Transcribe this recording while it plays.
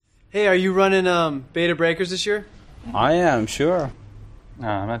Hey, are you running Beta Breakers this year? I am, sure. No,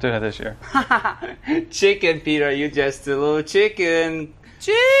 I'm not doing it this year. Chicken, Peter, you just a little chicken.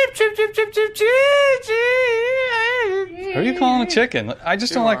 Chip, chip, chip, chip, chip, chip, chip. Who are you calling a chicken? I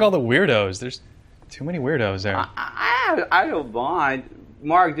just don't like all the weirdos. There's too many weirdos there. I don't mind.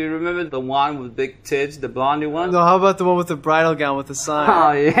 Mark, do you remember the one with big tits, the blondie one? No, how about the one with the bridal gown with the sign?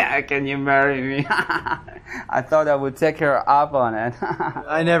 Oh, yeah, can you marry me? I thought I would take her up on it.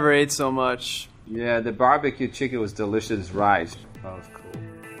 I never ate so much. Yeah, the barbecue chicken was delicious rice. That was cool.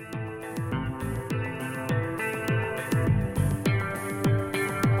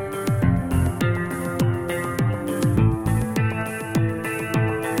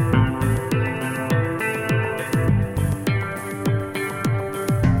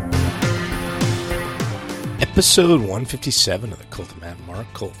 Episode 157 of the Cult of Matt and Mark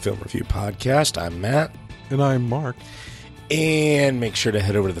Cult Film Review Podcast. I'm Matt. And I'm Mark. And make sure to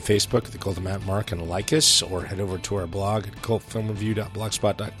head over to the Facebook of the Cult of Matt and Mark and like us, or head over to our blog at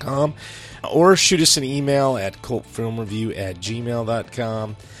cultfilmreview.blogspot.com, or shoot us an email at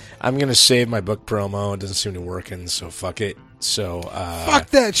cultfilmreview@gmail.com. I'm going to save my book promo. It doesn't seem to be working, so fuck it. So, fuck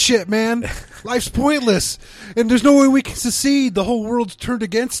that shit, man. Life's pointless. And there's no way we can succeed. The whole world's turned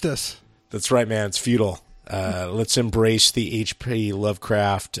against us. That's right, man. It's futile. Let's embrace the H.P.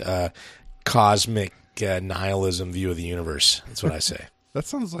 Lovecraft cosmic nihilism view of the universe. That's what I say. That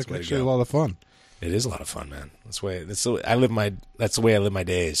sounds like actually a lot of fun. It is a lot of fun, man. That's the way I live my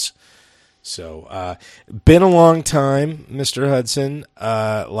days. So, been a long time, Mr. Hudson.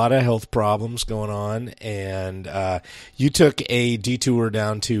 A lot of health problems going on, and you took a detour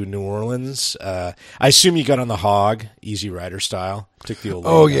down to New Orleans. I assume you got on the hog, Easy Rider style. Took the old.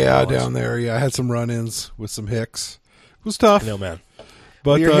 Oh yeah, down there. Yeah, I had some run-ins with some hicks. It was tough. I know, man.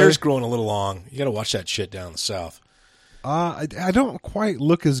 But your hair's growing a little long. You got to watch that shit down in the south. I don't quite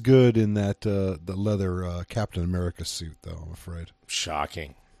look as good in that the leather Captain America suit, though. I'm afraid.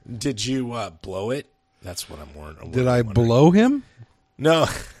 Shocking. Did you blow it? That's what I'm wondering. Did I blow him? No.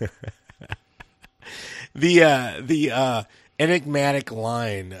 The enigmatic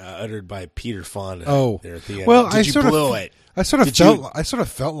line uttered by Peter Fonda. There at the end. Well, Did you blow it? I sort of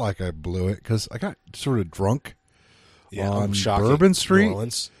felt like I blew it because I got sort of drunk on Bourbon Street, wow,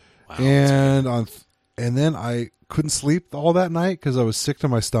 and then I couldn't sleep all that night because I was sick to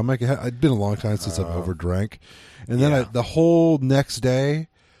my stomach. It'd been a long time since I've overdrank, and then the whole next day,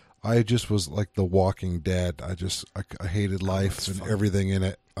 I just was like The Walking Dead. I hated life and everything in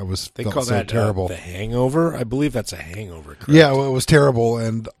it. They call that terrible. The Hangover. I believe that's a hangover. Correct? Yeah, well, it was terrible,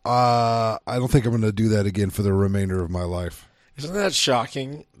 and I don't think I'm going to do that again for the remainder of my life. Isn't that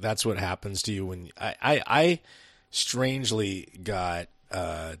shocking? That's what happens to you when I strangely got.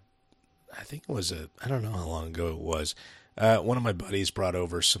 I think it was I don't know how long ago it was. One of my buddies brought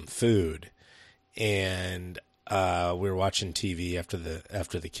over some food, and we were watching TV after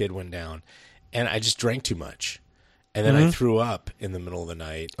the kid went down, and I just drank too much. And then I threw up in the middle of the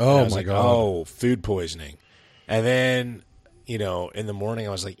night. Oh, my God. Oh, food poisoning. And then, in the morning, I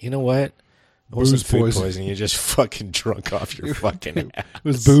was like, you know what? It wasn't food poisoning. You just fucking drunk off your fucking ass. It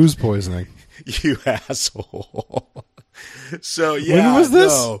was booze poisoning. You asshole. So, yeah. When was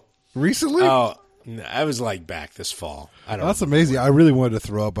this? No. Recently? Oh, I was like back this fall. I don't know. That's amazing. I really wanted to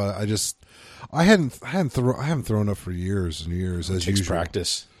throw up, but I haven't thrown up for years and years, as usual. Takes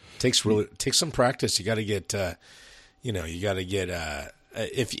practice. Takes some practice. You got to get...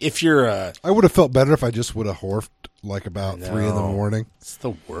 if you're I would have felt better if I just would have horfed like about 3 in the morning. It's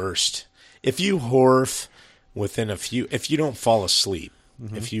the worst. If you horf if you don't fall asleep,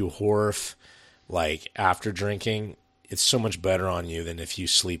 if you horf like after drinking, it's so much better on you than if you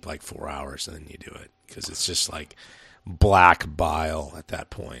sleep like 4 hours and then you do it, because it's just like black bile at that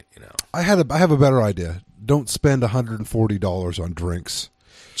point. I have a better idea. Don't spend $140 on drinks.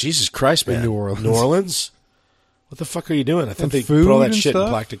 Jesus Christ, man! In New Orleans. New Orleans. What the fuck are you doing? I thought they food put all that and shit stuff?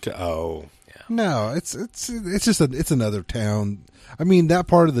 in plastic. Oh, yeah. No, it's just it's another town. I mean, that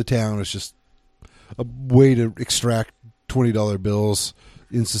part of the town is just a way to extract $20 bills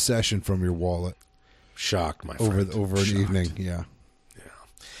in succession from your wallet. Shocked, my friend. Over an evening, yeah.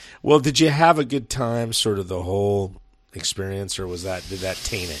 Well, did you have a good time, sort of the whole experience, or did that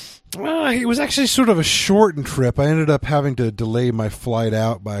taint it? It was actually sort of a shortened trip. I ended up having to delay my flight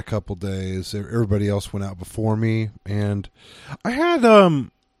out by a couple days. Everybody else went out before me, and I had the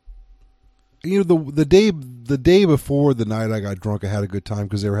day before the night I got drunk, I had a good time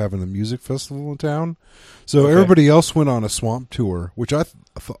because they were having a music festival in town. So everybody else went on a swamp tour, which I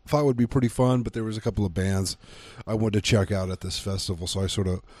thought would be pretty fun. But there was a couple of bands I wanted to check out at this festival, so I sort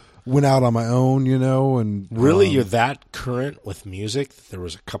of went out on my own, and Really, you're that current with music? There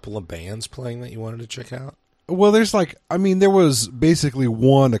was a couple of bands playing that you wanted to check out? Well, there's there was basically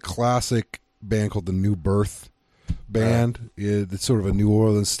a classic band called the New Birth Band. It's sort of a New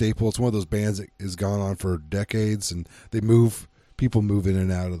Orleans staple. It's one of those bands that has gone on for decades, and people move in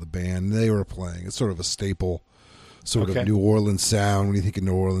and out of the band. And they were playing. It's sort of a staple, sort of New Orleans sound. When you think of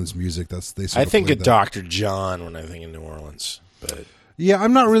New Orleans music, I think of Dr. John when I think of New Orleans. But yeah,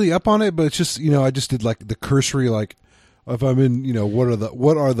 I'm not really up on it, but it's just I just did the cursory if I'm in what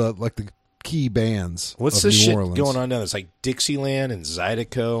are the key bands. What's of this New shit Orleans. going on now? It's like Dixieland and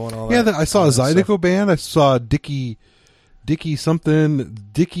Zydeco and all that. Yeah, I saw a Zydeco band. I saw Dickie something,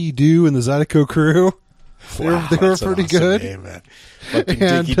 Dickie Doo and the Zydeco crew. Wow, they were that's an pretty awesome good. Name, man. Fucking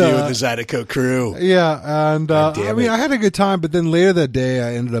Dickie Doo and the Zydeco crew. Yeah, and God damn it. I had a good time, but then later that day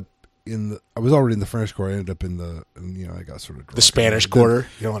I ended up I was already in the French Quarter. I ended up I got sort of drunk. The Spanish Quarter.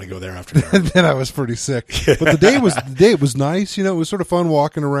 You don't want to go there after that. And then I was pretty sick. But the day was nice. It was sort of fun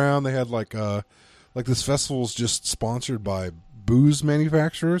walking around. They had this festival's just sponsored by booze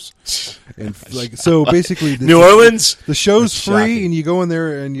manufacturers, and so basically New Orleans. The show's That's free, shocking. and you go in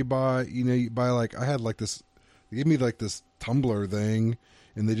there and you buy. You buy I had this. They gave me this tumbler thing,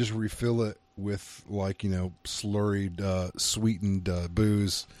 and they just refill it with slurried, sweetened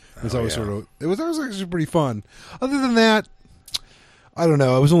booze. It was always it was actually pretty fun. Other than that, I don't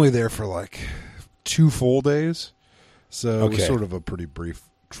know. I was only there for 2 full days, so it was sort of a pretty brief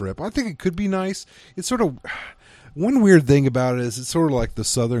trip. I think it could be nice. It's sort of one weird thing about it is it's sort of like the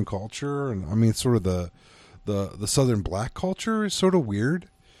Southern culture, and it's sort of the Southern black culture is sort of weird.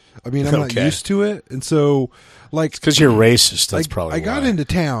 I'm not used to it, and so because you're racist. That's probably. I got into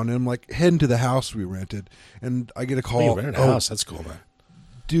town and I'm heading to the house we rented, and I get a call. You rented a house. That's cool, man.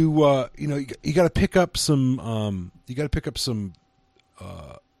 You got to pick up some. You got to pick up some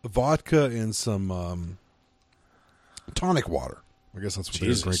vodka and some tonic water. I guess that's what they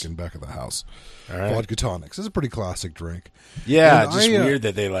were drinking back at the house. All right. Vodka tonics. It's a pretty classic drink. Yeah, And just weird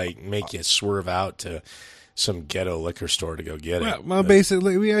that they make you swerve out to some ghetto liquor store to go get it. Well,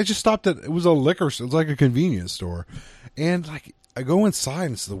 basically, I just stopped at. It was a liquor store. It was like a convenience store, and I go inside,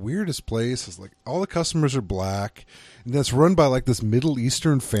 and it's the weirdest place. It's all the customers are black, and that's run by this Middle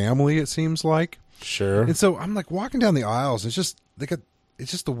Eastern family. It seems like. Sure. And so I'm walking down the aisles. It's just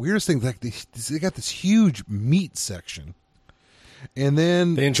the weirdest thing. They got this huge meat section, and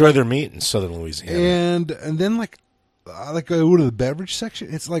then they enjoy their meat in Southern Louisiana. And then I go to the beverage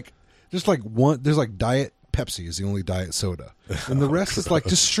section. It's just one. There's Diet Pepsi is the only diet soda, and the rest is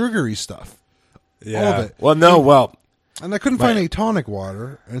just sugary stuff. Yeah. All of it. Well, And I couldn't find any tonic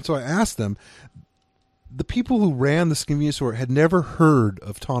water, and so I asked them. The people who ran this convenience store had never heard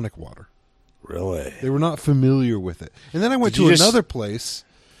of tonic water. Really? They were not familiar with it. And then I went to another place.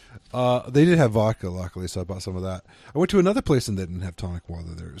 They did have vodka, luckily, so I bought some of that. I went to another place and they didn't have tonic water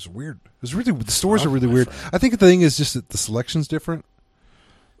there. It was weird. The stores are really weird. I think the thing is just that the selection's different.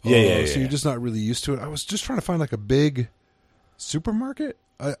 Yeah. So you're just not really used to it. I was just trying to find a big supermarket.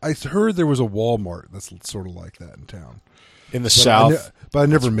 I heard there was a Walmart that's sort of like that in town. In the South? But I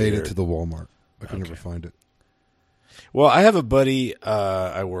never made it to the Walmart. I could never find it. Well, I have a buddy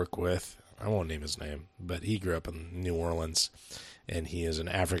I work with. I won't name his name, but he grew up in New Orleans, and he is an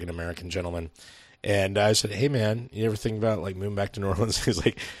African-American gentleman. And I said, hey, man, you ever think about moving back to New Orleans? He's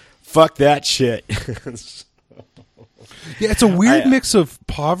like, fuck that shit. Yeah, it's a weird mix of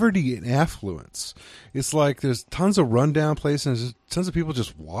poverty and affluence. It's there's tons of rundown places, and there's tons of people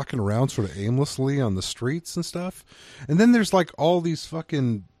just walking around sort of aimlessly on the streets and stuff. And then there's all these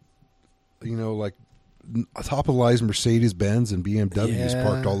fucking, top-of-the-line Mercedes-Benz and BMWs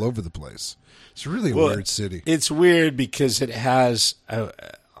parked all over the place. It's really a weird city. It's weird because it has,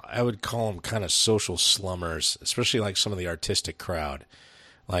 I would call them kind of social slummers, especially some of the artistic crowd.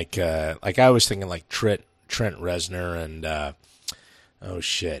 I was thinking Trent Reznor and,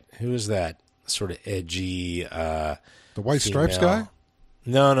 who is that sort of edgy, the White female? Stripes guy?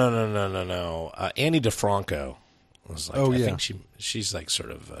 No. Annie DeFranco was I think she's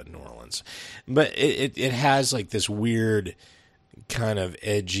sort of New Orleans, but it has this weird kind of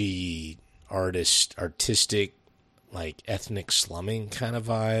edgy artistic ethnic slumming kind of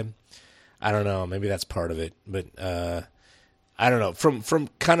vibe. I don't know, maybe that's part of it, but I don't know. From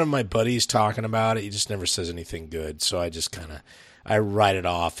kind of my buddies talking about it, he just never says anything good, so I just I write it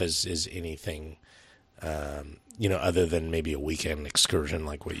off as anything. Other than maybe a weekend excursion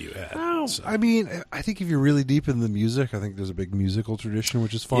like what you had. Oh, so. I think if you're really deep in the music, I think there's a big musical tradition,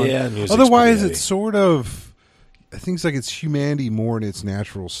 which is fun. Yeah, music's otherwise, pretty it's sort of, I think it's humanity more in its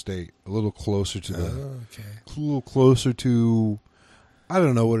natural state, a little closer to I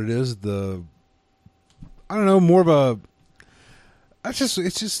don't know what it is. I don't know, more of a.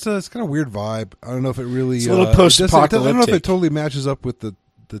 It's kind of weird vibe. I don't know if it really. It's a little post-apocalyptic. I don't know if it totally matches up with the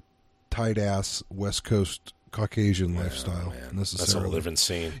tight ass West Coast Caucasian lifestyle necessarily. That's a living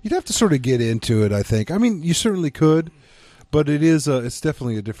scene. You'd have to sort of get into it. I think. I mean, you certainly could, but it's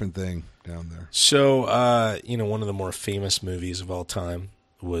definitely a different thing down there. So, one of the more famous movies of all time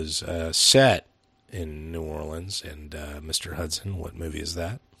was set in New Orleans, and Mr. Hudson, what movie is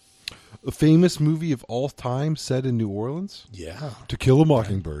that? A famous movie of all time set in New Orleans? Yeah. To Kill a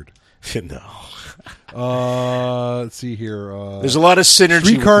Mockingbird. No. Let's see here. There's a lot of synergy.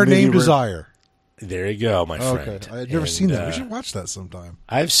 Streetcar with the movie Named Desire. There you go, my friend. Okay. I've never seen that. We should watch that sometime.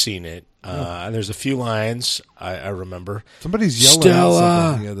 I've seen it. There's a few lines I remember. Somebody's yelling Stella! out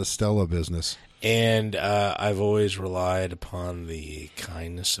something. Yeah, the Stella business. And I've always relied upon the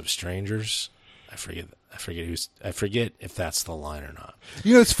kindness of strangers. I forget if that's the line or not.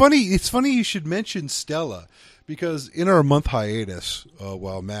 You know, it's funny. It's funny you should mention Stella, because in our month hiatus,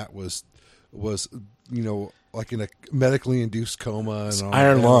 while Matt was like in a medically induced coma and on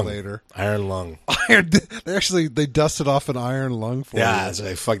iron lung. Iron lung. They dusted off an iron lung for you. Yeah, it's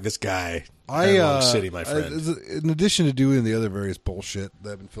like, fuck this guy. Iron Lung City, my friend. In addition to doing the other various bullshit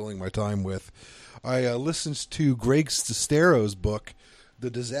that I've been filling my time with, I listened to Greg Sestero's book, The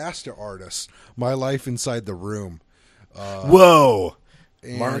Disaster Artist: My Life Inside the Room. Whoa!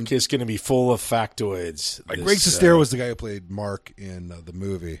 Mark is going to be full of factoids. Greg Sestero was the guy who played Mark in the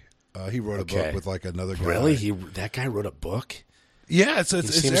movie. He wrote a book with like another guy. Really? That guy wrote a book? Yeah, it's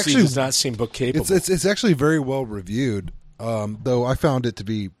actually he does not seem book capable. It's actually very well reviewed. Though I found it to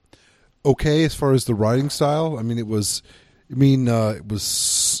be okay as far as the writing style. I mean, it was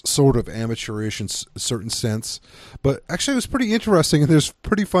sort of amateurish in a certain sense, but actually it was pretty interesting. And there's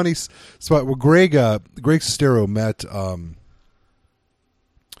pretty funny spot where Greg Sestero met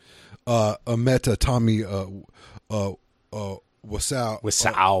Tommy Wiseau.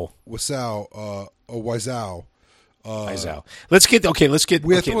 Let's get. Well,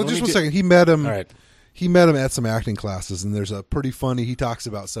 just 1 second. He met him. All right. He met him at some acting classes, and there's a pretty funny. He talks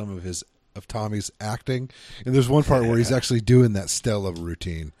about some of Tommy's acting, and there's one part where he's actually doing that Stella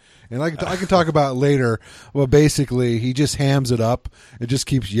routine, and I can talk about it later. Well, basically, he just hams it up and just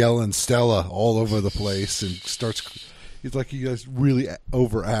keeps yelling Stella all over the place, and starts. It's like he just really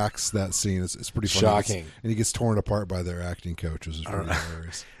overacts that scene. It's pretty funny. Shocking. And he gets torn apart by their acting coaches. It's pretty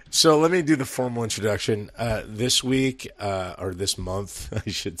hilarious. So let me do the formal introduction. This week, or this month, I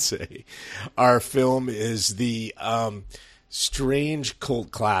should say, our film is the strange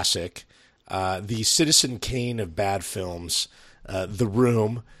cult classic, the Citizen Kane of bad films, The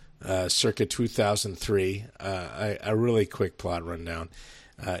Room, circa 2003. A really quick plot rundown.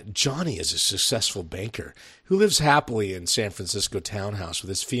 Johnny is a successful banker who lives happily in San Francisco townhouse with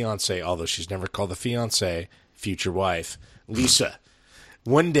his fiancée, although she's never called the fiancée, future wife, Lisa.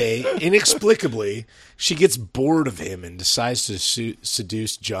 One day, inexplicably, she gets bored of him and decides to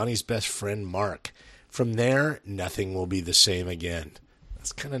seduce Johnny's best friend, Mark. From there, nothing will be the same again.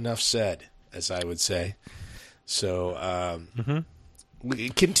 That's kind of enough said, as I would say. So,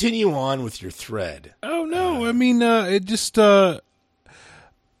 continue on with your thread. Oh, no. I mean, it just... The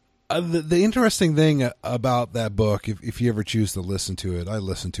interesting thing about that book, if you ever choose to listen to it, I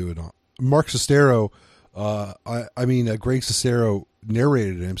listened to it on Mark Sestero. Greg Sestero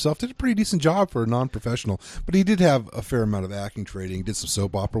narrated it himself. Did a pretty decent job for a non-professional, but he did have a fair amount of acting training. He did some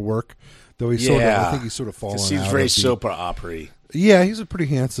soap opera work, though I think he's sort of fallen out. He seems very soap opera-y. Yeah, he's a pretty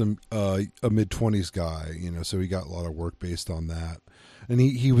handsome, a mid-20s guy, so he got a lot of work based on that. And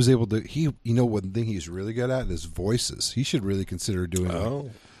he was able to, one thing he's really good at is voices. He should really consider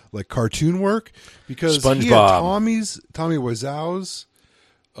doing like cartoon work, because SpongeBob. He had Tommy Wiseau's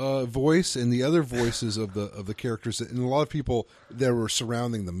voice and the other voices of the characters, and a lot of people that were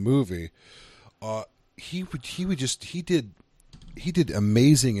surrounding the movie. He did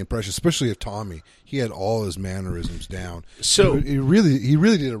amazing impressions, especially of Tommy. He had all his mannerisms down. So he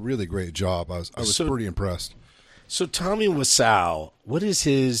really did a really great job. I was pretty impressed. So Tommy Wiseau, what is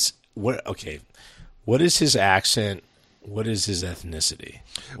his accent? What is his ethnicity?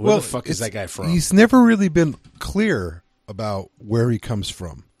 Where the fuck is that guy from? He's never really been clear about where he comes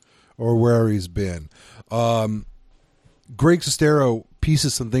from or where he's been. Greg Sestero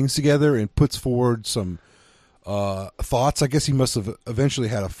pieces some things together and puts forward some thoughts. I guess he must have eventually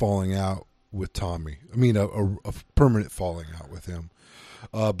had a falling out with Tommy. I mean, a permanent falling out with him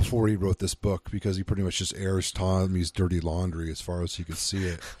before he wrote this book, because he pretty much just airs Tommy's dirty laundry as far as he could see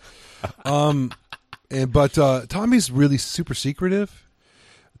it. But Tommy's really super secretive.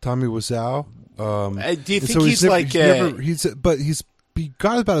 Tommy Wiseau. Do you think he's he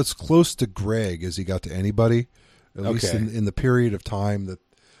got about as close to Greg as he got to anybody, at least Okay. in the period of time that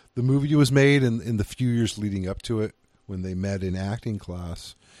the movie was made and in the few years leading up to it when they met in acting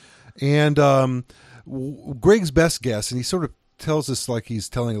class. And Greg's best guess, and he sort of tells us like he's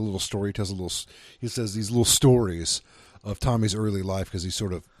telling a little story. He says these little stories of Tommy's early life because he's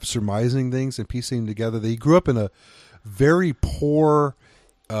sort of surmising things and piecing together that he grew up in a very poor,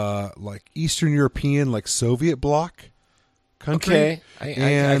 like Eastern European, like Soviet bloc country. Okay, I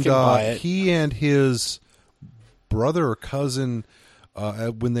can buy it. He and his brother or cousin,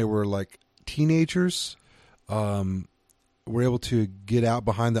 when they were like teenagers, were able to get out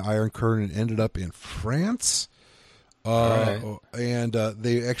behind the Iron Curtain and ended up in France. Right. And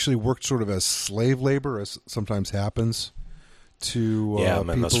they actually worked sort of as slave labor, as sometimes happens to Yeah,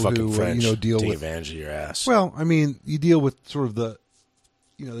 man, those people fucking who French deal take with. advantage of your ass. Well, I mean, you deal with sort of the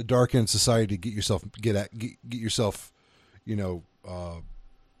the dark end of society to get yourself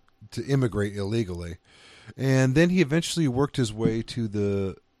to immigrate illegally, and then he eventually worked his way to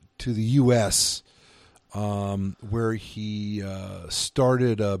the U.S. Where he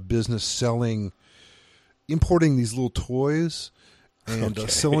started a business importing these little toys and Okay.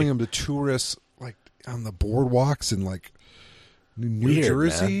 selling them to tourists like on the boardwalks in like New Weird,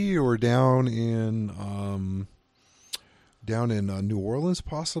 Jersey or down in New Orleans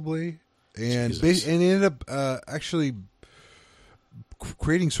possibly, and Jesus. and ended up actually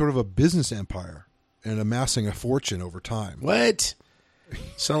creating sort of a business empire and amassing a fortune over time. What?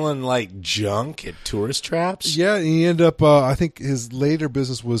 Selling like junk at tourist traps? Yeah, and he ended up. I think his later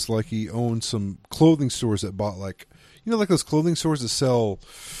business was like he owned some clothing stores that bought like like those clothing stores that sell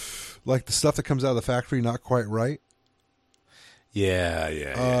like the stuff that comes out of the factory not quite right.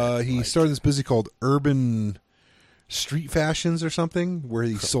 Yeah. He started this business called Urban Street Fashions or something, where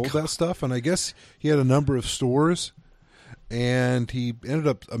he sold that stuff, and I guess he had a number of stores, and he ended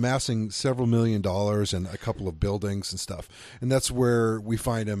up amassing several $1 million and a couple of buildings and stuff, and that's where we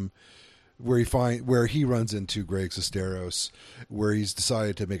find him. Where he runs into Greg Sesteros, where he's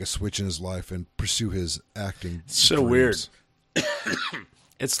decided to make a switch in his life and pursue his acting. So dreams. weird.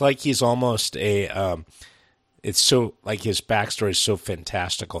 It's like he's almost a. It's so like his backstory is so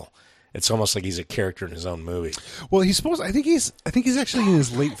fantastical. It's almost like he's a character in his own movie. Well, I think he's actually in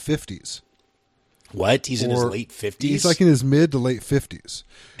his late 50s. What? He's in his Or late 50s? He's like in his mid to late 50s.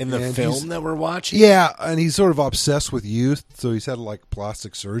 in the and film he's- that we're watching? Yeah, and he's sort of obsessed with youth, so he's had like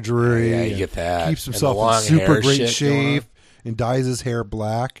plastic surgery. Yeah, you and get that. Keeps And the himself long in super hair great shit going on. shape and dyes his hair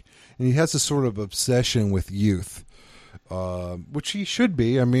black. And he has this sort of obsession with youth, which he should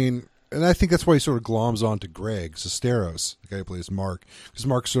be. I mean, and I think that's why he sort of gloms on to Greg Sesteros, the guy who plays Mark, because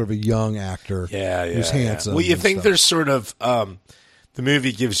Mark's sort of a young actor who's handsome. Well, you and think stuff. there's sort of the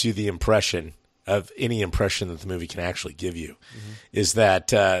movie gives you the impression of any impression that the movie can actually give you is that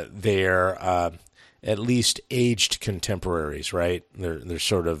they're at least aged contemporaries, right? They're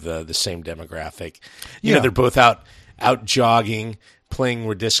sort of the same demographic. You know, Yeah. they're both out jogging, playing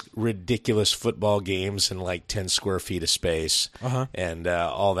ridiculous football games in like 10 square feet of space, and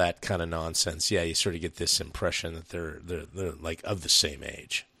all that kind of nonsense. Yeah, you sort of get this impression that they're like of the same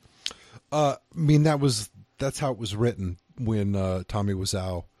age. I mean, that's how it was written when Tommy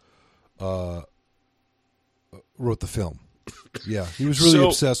Wiseau wrote the film. Yeah, he was really So-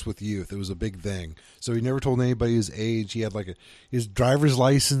 obsessed with youth. It was a big thing. So he never told anybody his age. He had like his driver's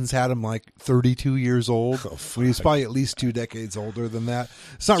license had him like 32 years old. When he's probably at least 2 decades older than that.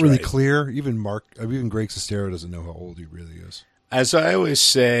 It's not really right. clear. Even Greg Sestero doesn't know how old he really is. As I always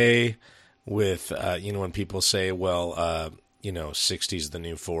say with, when people say, well, 60 is the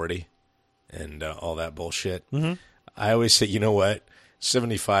new 40 and all that bullshit, I always say, you know what?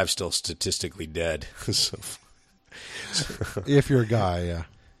 75 is still statistically dead. So, If you're a guy, yeah.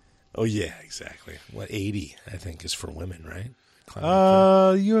 oh, yeah, exactly. What, 80, I think, is for women, right?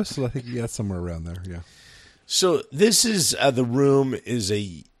 U.S. I think somewhere around there. Yeah. So this is The Room is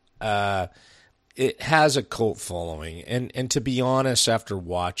it has a cult following, and to be honest, after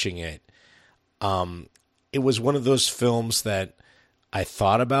watching it, it was one of those films that I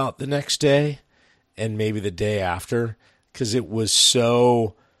thought about the next day and maybe the day after because it was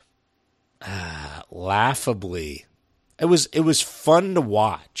so laughably. It was fun to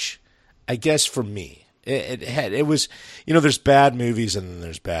watch, I guess, for me. It was, there's bad movies and then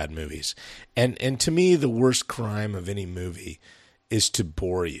there's bad movies. And to me, the worst crime of any movie is to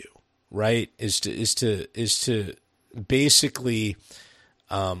bore you, right? Is to basically,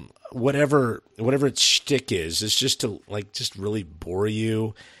 whatever its shtick is just to just really bore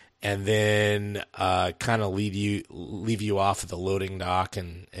you and then, kind of leave you off at the loading dock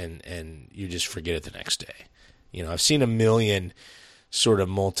and you just forget it the next day. I've seen a million sort of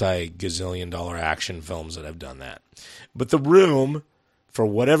multi-gazillion-dollar action films that have done that. But The Room, for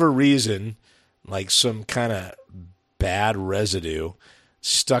whatever reason, like some kind of bad residue,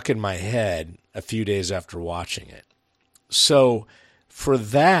 stuck in my head a few days after watching it. So for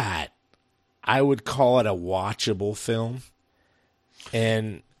that, I would call it a watchable film.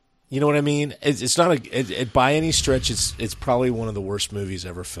 And you know what I mean? It's not by any stretch. It's probably one of the worst movies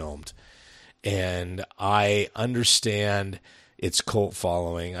ever filmed. And I understand its cult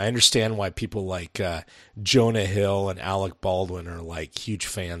following. I understand why people like Jonah Hill and Alec Baldwin are like huge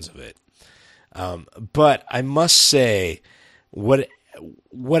fans of it. But I must say,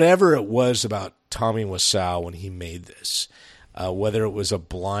 whatever it was about Tommy Wiseau when he made this, whether it was a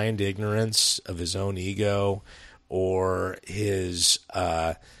blind ignorance of his own ego or his,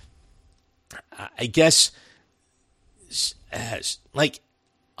 I guess, like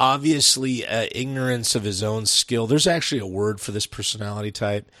obviously ignorance of his own skill. There's actually a word for this personality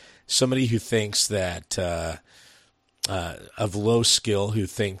type. Somebody who thinks that, of low skill, who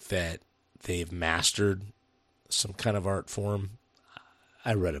think that they've mastered some kind of art form.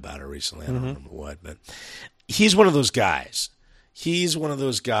 I read about it recently. I don't remember what, but he's one of those guys. He's one of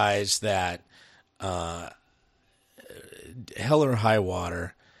those guys that, hell or high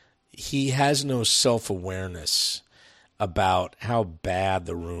water, he has no self-awareness about how bad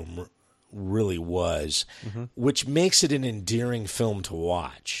The Room really was, which makes it an endearing film to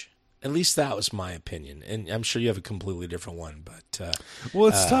watch. At least that was my opinion, and I'm sure you have a completely different one. But well,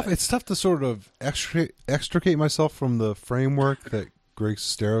 it's tough. It's tough to sort of extricate myself from the framework that Greg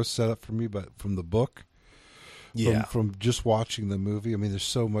Sestero set up for me, but from the book, from just watching the movie. I mean, there's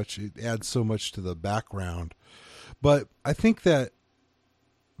so much. It adds so much to the background. But I think that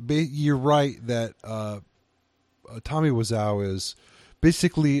you're right that Tommy Wiseau is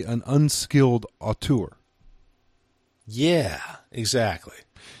basically an unskilled auteur. Yeah, exactly.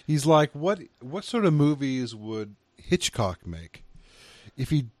 He's like, what sort of movies would Hitchcock make if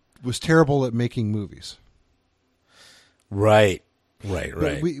he was terrible at making movies? Right.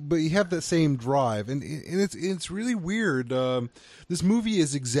 But you have that same drive, and it's really weird. This movie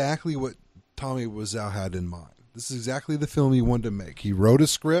is exactly what Tommy Wiseau had in mind. This is exactly the film he wanted to make. He wrote a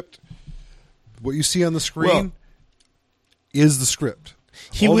script. What you see on the screen is the script.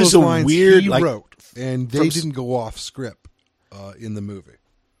 He All was those a lines weird, he like, wrote, and they didn't go off script in the movie.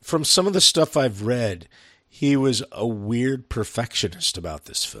 From some of the stuff I've read, he was a weird perfectionist about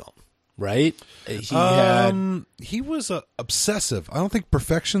this film, right? He was obsessive. I don't think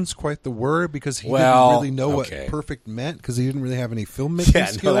perfection's quite the word, because he didn't really know what perfect meant, because he didn't really have any filmmaking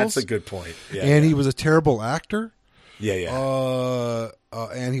skills. No, that's a good point. He was a terrible actor. Yeah.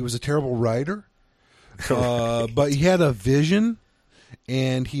 And he was a terrible writer. But he had a vision,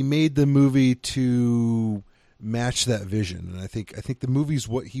 and he made the movie to match that vision. And I think the movie's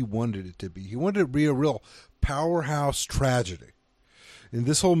what he wanted it to be. He wanted it to be a real powerhouse tragedy. In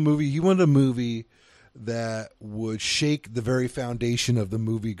this whole movie, he wanted a movie that would shake the very foundation of the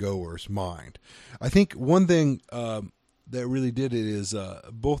moviegoer's mind. I think one thing that really did it is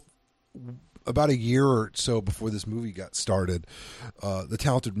both about a year or so before this movie got started, The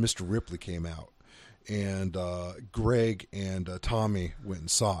Talented Mr. Ripley came out, and Greg and Tommy went and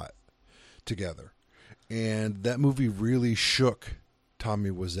saw it together. And that movie really shook Tommy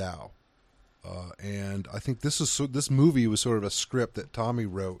Wiseau. And I think this movie was sort of a script that Tommy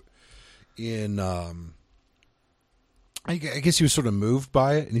wrote in. I guess he was sort of moved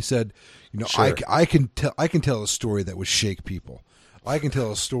by it, and he said, Sure. I can tell a story that would shake people. I can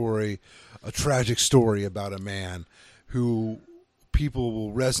tell a tragic story about a man who people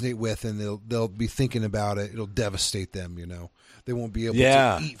will resonate with, and they'll be thinking about it. It'll devastate them. They won't be able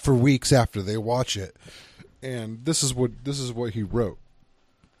to eat for weeks after they watch it. And this is what he wrote.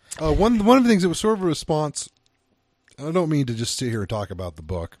 One of the things that was sort of a response. I don't mean to just sit here and talk about the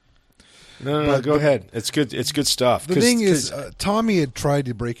book. No, go ahead. It's good. It's good stuff. The thing is, Tommy had tried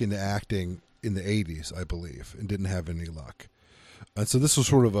to break into acting in the 80s, I believe, and didn't have any luck. And so this was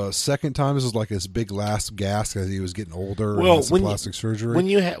sort of a second time. This was like his big last gasp as he was getting older and had some plastic surgery.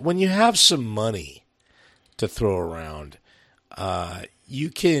 When you have some money to throw around, you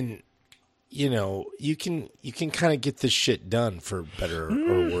can kind of get this shit done for better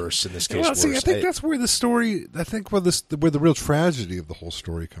or worse. In this case, well, see, worse. I think that's where the story. I think where the real tragedy of the whole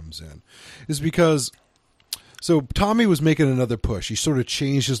story comes in, is because. So Tommy was making another push. He sort of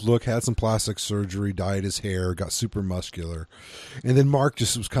changed his look, had some plastic surgery, dyed his hair, got super muscular. And then Mark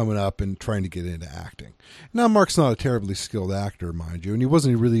just was coming up and trying to get into acting. Now, Mark's not a terribly skilled actor, mind you, and he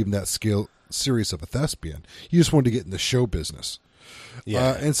wasn't really even that serious of a thespian. He just wanted to get in the show business.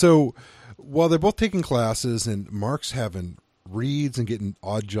 Yeah. And so while they're both taking classes and Mark's having reads and getting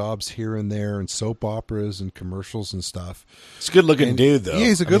odd jobs here and there and soap operas and commercials and stuff. He's a good-looking dude, though. Yeah,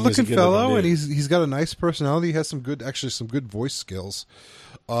 he's a good-looking fellow, and dude. he's got a nice personality. He has some good voice skills.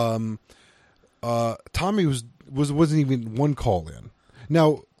 Tommy wasn't even one call in.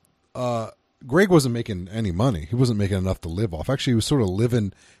 Now, Greg wasn't making any money. He wasn't making enough to live off. Actually, he was sort of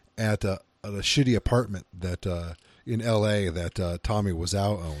living at a shitty apartment that in L.A. that Tommy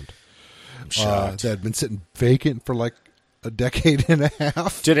Wiseau owned. I'm shocked. That had been sitting vacant for like a decade and a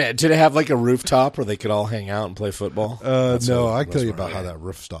half. Did it have like a rooftop where they could all hang out and play football? No, I can tell you about how that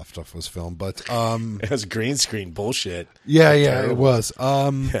rooftop stuff was filmed, but it was green screen bullshit. yeah, Terrible. it was.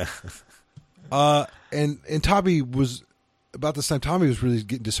 Yeah. And Tommy was about this time. Tommy was really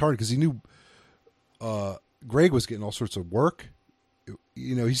getting disheartened because he knew Greg was getting all sorts of work.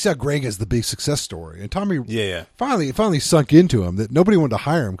 You know, he saw Greg as the big success story, and Tommy finally sunk into him that nobody wanted to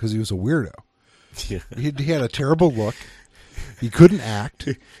hire him because he was a weirdo. Yeah. He had a terrible look. He couldn't act.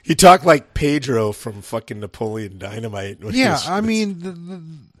 He talked like Pedro from fucking Napoleon Dynamite. Yeah, I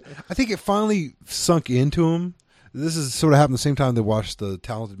mean, I think it finally sunk into him. This is sort of happened the same time they watched The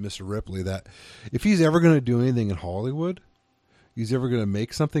Talented Mr. Ripley, that if he's ever going to do anything in Hollywood, he's ever going to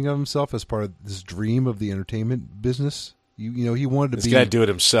make something of himself as part of this dream of the entertainment business. You know, he wanted to He's got to do it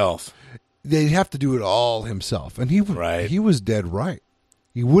himself. They'd have to do it all himself. And he was dead right.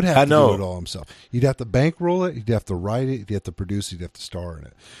 He would have to do it all himself. He'd have to bankroll it. He'd have to write it. He'd have to produce it. He'd have to star in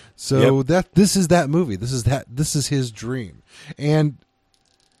it. So this is that movie. This is his dream. And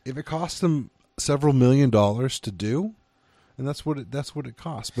if it cost him several $1 million to do, and that's what it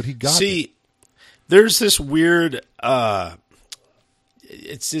cost. But he got it. There's this weird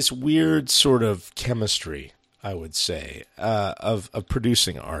it's this weird sort of chemistry, I would say, of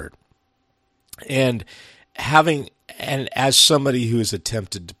producing art. And as somebody who has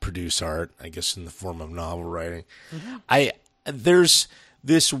attempted to produce art, I guess in the form of novel writing, there's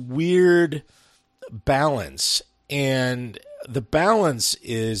this weird balance, and the balance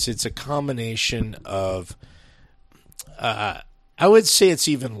is it's a combination of, I would say it's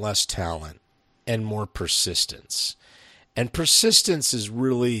even less talent and more persistence. And persistence is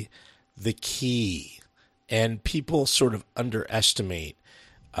really the key, and people sort of underestimate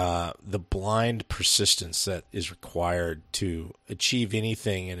the blind persistence that is required to achieve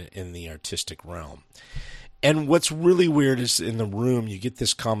anything in the artistic realm. And what's really weird is in The Room, you get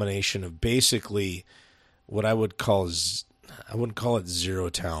this combination of basically what I would call, I wouldn't call it zero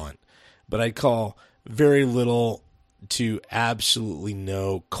talent, but I'd call very little to absolutely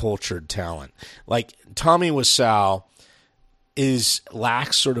no cultured talent. Like Tommy Wiseau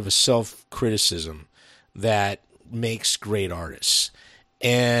lacks sort of a self-criticism that makes great artists.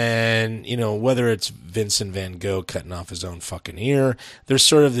 And, you know, whether it's Vincent van Gogh cutting off his own fucking ear, there's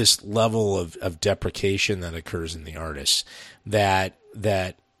sort of this level of deprecation that occurs in the artist that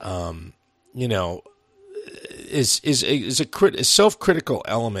you know, is a self-critical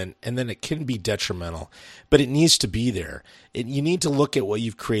element, and then it can be detrimental, but it needs to be there. You need to look at what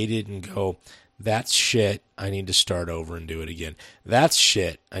you've created and go, that's shit, I need to start over and do it again. That's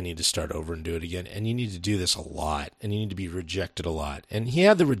shit, I need to start over and do it again. And you need to do this a lot, and you need to be rejected a lot. And he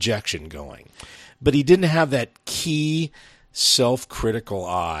had the rejection going, but he didn't have that key self-critical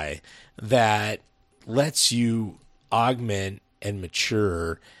eye that lets you augment and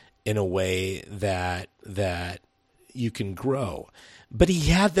mature in a way that you can grow. But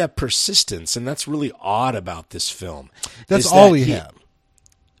he had that persistence, and that's really odd about this film. That's all he had.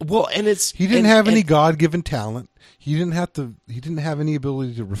 Well, and he didn't have any God-given talent. He didn't have any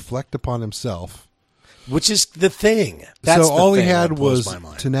ability to reflect upon himself, which is the thing. That's so all he had was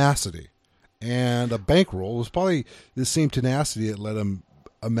tenacity, and a bankroll. It was probably the same tenacity that let him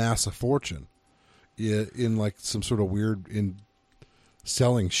amass a fortune in like some sort of weird in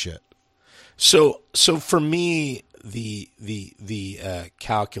selling shit. So for me, the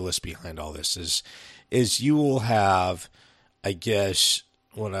calculus behind all this is you will have, I guess,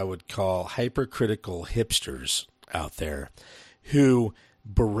 what I would call hypercritical hipsters out there who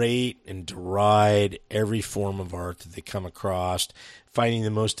berate and deride every form of art that they come across, finding the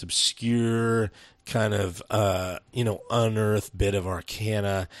most obscure kind of unearthed bit of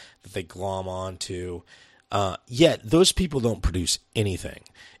arcana that they glom onto. Yet those people don't produce anything.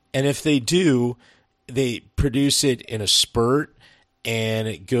 And if they do, they produce it in a spurt, and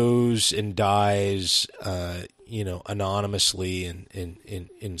it goes and dies anonymously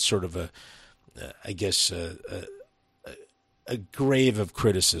in sort of a grave of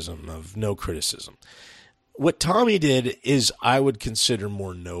criticism, of no criticism. What Tommy did is I would consider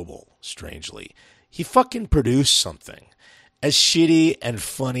more noble, strangely. He fucking produced something. As shitty and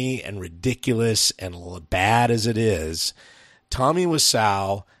funny and ridiculous and bad as it is, Tommy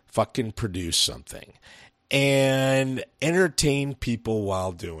Wiseau fucking produced something and entertained people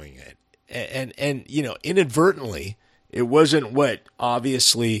while doing it. And you know, inadvertently, it wasn't what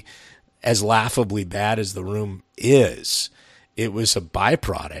obviously as laughably bad as The Room is. It was a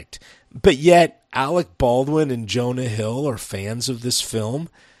byproduct. But yet, Alec Baldwin and Jonah Hill are fans of this film.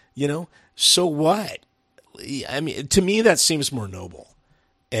 You know, so what? I mean, to me, that seems more noble.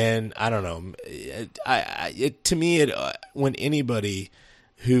 And I don't know. To me, when anybody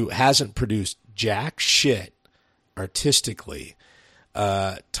who hasn't produced jack shit artistically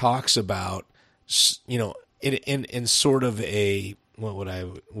talks about, you know, in sort of a, what would I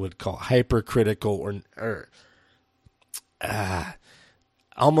would call hypercritical or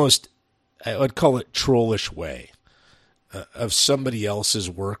almost, I would call it trollish way of somebody else's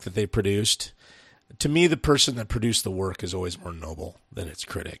work that they produced. To me, the person that produced the work is always more noble than its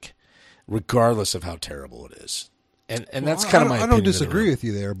critic, regardless of how terrible it is. And that's kind of my opinion. I don't disagree with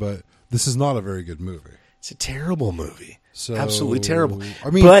you there, but this is not a very good movie. It's a terrible movie. So, absolutely terrible. I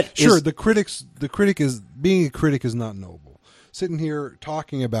mean, but sure, the critic is being a critic is not noble. Sitting here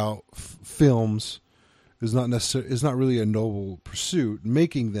talking about films is not really a noble pursuit.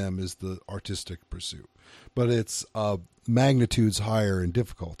 Making them is the artistic pursuit, but it's magnitudes higher in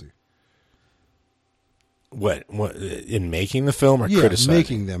difficulty. What in making the film or criticizing?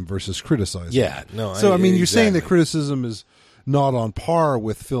 Making them versus criticizing. Yeah, no. So I mean, you're saying that exactly. criticism is not on par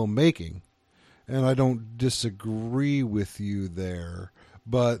with filmmaking, and I don't disagree with you there.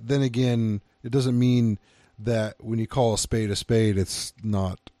 But then again, it doesn't mean that when you call a spade, it's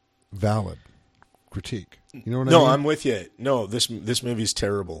not valid critique. You know what I mean? No, I'm with you. No, this movie's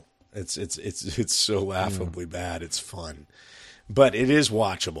terrible. It's so laughably bad. It's fun, but it is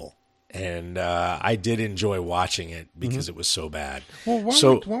watchable. And I did enjoy watching it because it was so bad. Well, why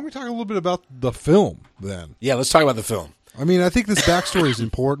don't we talk a little bit about the film then? Yeah, let's talk about the film. I mean, I think this backstory is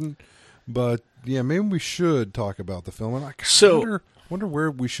important, but yeah, maybe we should talk about the film. And I wonder where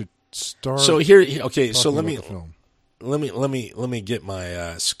we should start. So here, okay. So let me get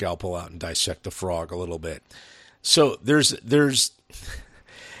my scalpel out and dissect the frog a little bit. So there's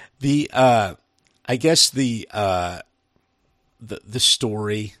the I guess the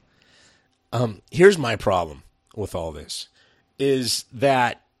story. Here's my problem with all this, is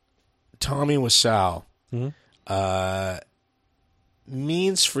that Tommy Wiseau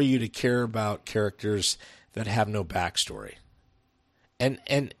means for you to care about characters that have no backstory. And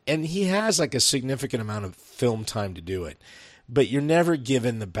he has like a significant amount of film time to do it, but you're never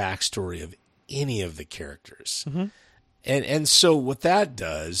given the backstory of any of the characters. And so what that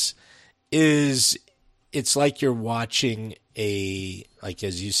does is it's like you're watching like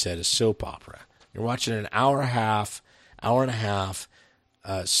as you said, a soap opera. You're watching an hour and a half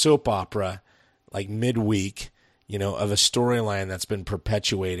soap opera, like midweek, you know, of a storyline that's been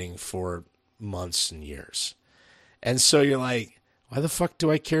perpetuating for months and years. And so you're like, why the fuck do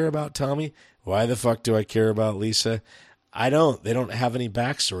I care about Tommy? Why the fuck do I care about Lisa? I don't. They don't have any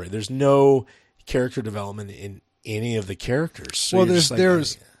backstory. There's no character development in any of the characters. So well,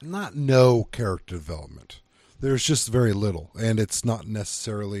 there's not no character development. There's just very little, and it's not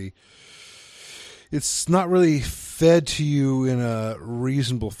really fed to you in a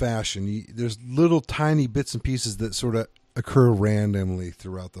reasonable fashion. There's little tiny bits and pieces that sort of occur randomly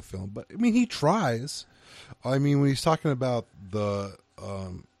throughout the film. But I mean, he tries. I mean, when he's talking about the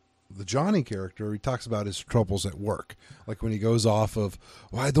Johnny character, he talks about his troubles at work. Like when he goes off of,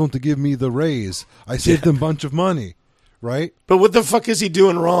 why don't they give me the raise? I saved them a bunch of money, right? But what the fuck is he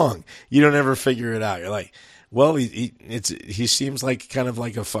doing wrong? You don't ever figure it out. You're like, well, he seems like kind of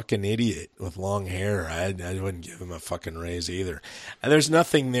like a fucking idiot with long hair. I wouldn't give him a fucking raise either. And there's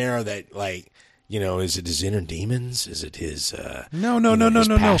nothing there that, like, you know, is it his inner demons? Is it his no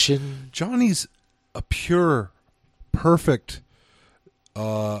passion? Johnny's a pure, perfect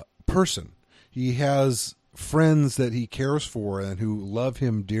person. He has friends that he cares for and who love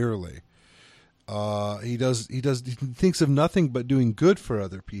him dearly. He thinks of nothing but doing good for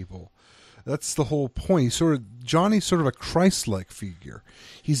other people. That's the whole point. Johnny's sort of a Christ-like figure.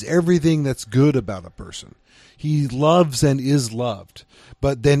 He's everything that's good about a person. He loves and is loved,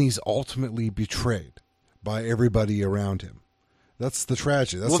 but then he's ultimately betrayed by everybody around him. That's the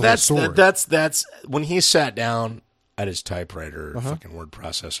tragedy. That's the whole story. That's when he sat down at his typewriter, fucking word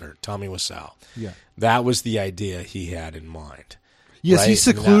processor, Tommy Wiseau. Yeah, that was the idea he had in mind. Yes, right? He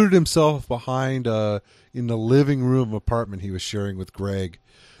secluded himself behind in the living room apartment he was sharing with Greg,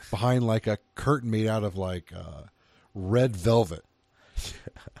 behind like a curtain made out of like red velvet,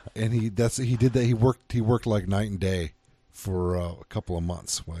 and he did that. He worked like night and day for a couple of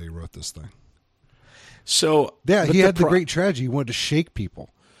months while he wrote this thing. So Yeah, but he had the pro- great tragedy. He wanted to shake people.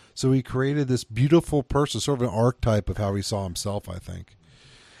 So he created this beautiful person, sort of an archetype of how he saw himself, I think.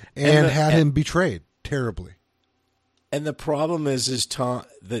 And had him betrayed terribly. And the problem is Tom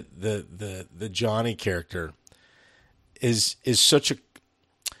the Johnny character is such a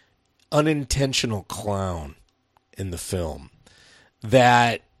unintentional clown in the film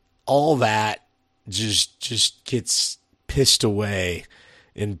that all that just gets pissed away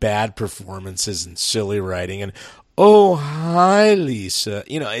in bad performances and silly writing and oh hi Lisa,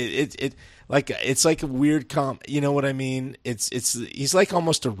 it's like a weird you know what I mean? He's like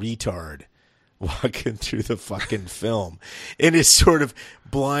almost a retard walking through the fucking film in his sort of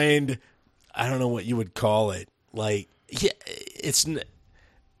blind, I don't know what you would call it. Like, yeah,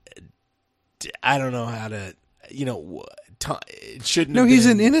 I don't know how to, it shouldn't. No, have he's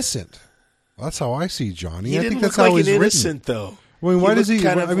been, an innocent. That's how I see Johnny. He I didn't think that's look how like he's an written. innocent, though. I mean, why does he?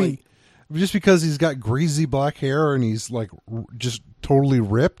 Kind I of mean, just because he's got greasy black hair and he's like just totally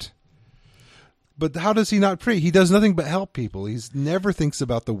ripped. But how does he not pray? He does nothing but help people. He's never thinks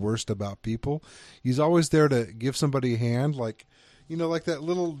about the worst about people. He's always there to give somebody a hand, like like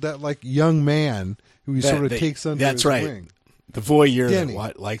that young man who he sort of takes under his wing. The voyeur Denny.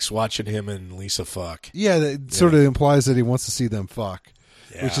 that likes watching him and Lisa fuck. Yeah, that sort of implies that he wants to see them fuck.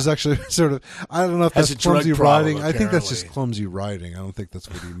 Yeah. Which is actually sort of, I don't know if Has that's a drug clumsy problem, writing. I think that's just apparently. clumsy writing. I don't think that's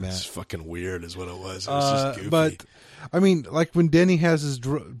what he It's meant. fucking weird is what it was. It was just goofy. But, I mean, like when Denny has his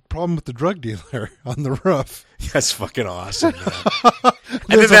problem with the drug dealer on the roof. That's fucking awesome, man.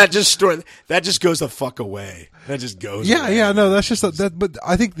 And then that just goes the fuck away. That just goes away. Yeah, no, that's just that. But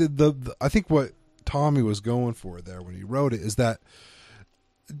I think I think what Tommy was going for there when he wrote it is that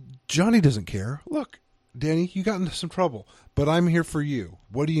Johnny doesn't care. Look, Danny, you got into some trouble, but I'm here for you.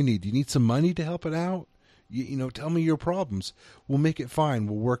 What do you need? Do you need some money to help it out? Tell me your problems. We'll make it fine.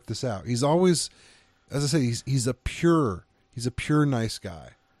 We'll work this out. He's always, as I say, he's a pure nice guy.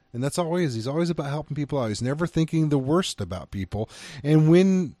 And that's all he is. He's always about helping people out. He's never thinking the worst about people. And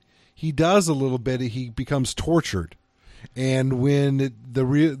when he does a little bit, he becomes tortured. And when the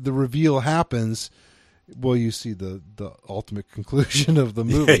reveal happens, well, you see the ultimate conclusion of the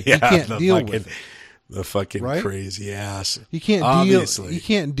movie. Yeah, he can't deal with it. The fucking Right? crazy ass. He can't Obviously. deal. He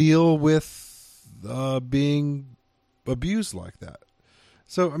can't deal with being abused like that.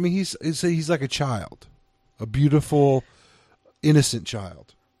 So I mean, he's like a child, a beautiful, innocent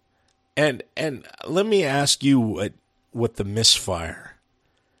child. And let me ask you what the misfire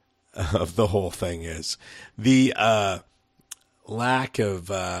of the whole thing is. The lack of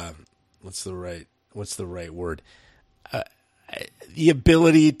what's the right word? The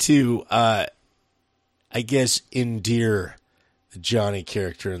ability to I guess endear the Johnny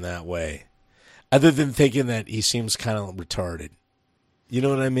character in that way, other than thinking that he seems kind of retarded. You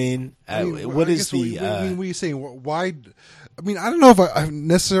know what I mean? What are you saying? Why? I mean, I don't know if I've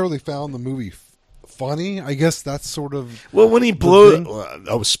necessarily found the movie funny. I guess that's sort of when he blew.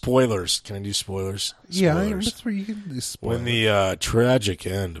 Spoilers! Can I do spoilers? Yeah, Spoilers. that's where you can do spoilers. When the tragic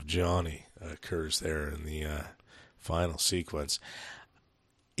end of Johnny occurs there in the final sequence,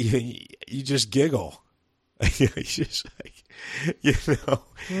 you just giggle. You just you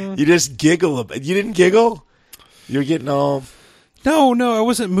just giggle a bit. You didn't giggle? You're getting all. No, I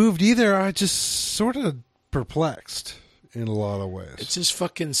wasn't moved either. I just sort of perplexed in a lot of ways. It's just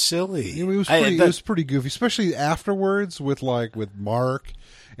fucking silly. It was pretty goofy, especially afterwards with Mark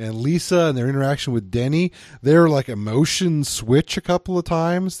and Lisa and their interaction with Denny. Their emotions switch a couple of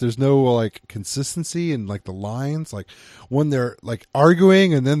times. There's no consistency in the lines. When they're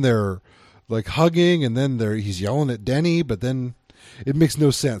arguing and then they're hugging and then he's yelling at Denny, but then it makes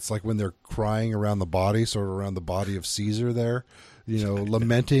no sense. When they're crying around the body, sort of around the body of Caesar there,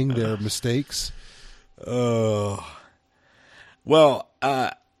 lamenting their mistakes. Oh. Well,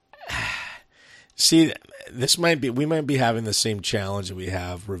 see, we might be having the same challenge that we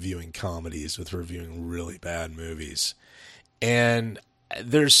have reviewing comedies with reviewing really bad movies. And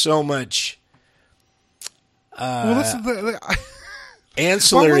there's so much ancillary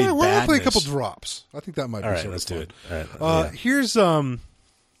badness. Why don't I play a couple drops? I think that might be all right, sort of let's fun. do it. All right. Here's when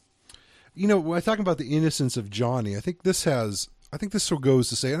I talk about the innocence of Johnny, I think this goes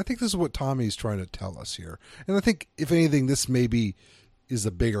to say, and I think this is what Tommy's trying to tell us here. And I think, if anything, this maybe is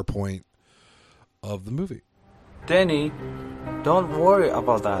a bigger point of the movie. Danny, don't worry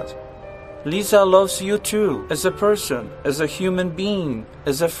about that. Lisa loves you too, as a person, as a human being,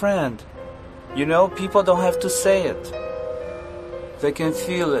 as a friend. People don't have to say it. They can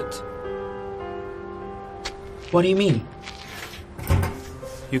feel it. What do you mean?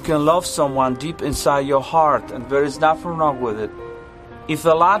 You can love someone deep inside your heart, and there is nothing wrong with it. If a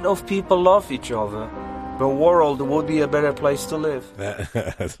lot of people love each other, the world would be a better place to live.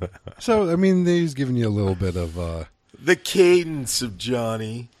 So, I mean, he's giving you a little bit of the cadence of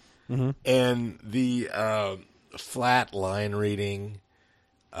Johnny and the flat line reading.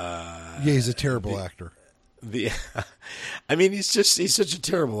 yeah, he's a terrible actor. I mean, he's such a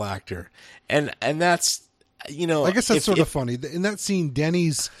terrible actor, and that's, you know, I guess that's sort of funny. In that scene,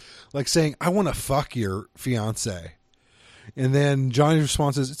 Denny's like saying, "I want to fuck your fiance," and then Johnny's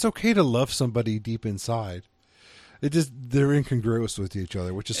response is, "It's okay to love somebody deep inside." They're incongruous with each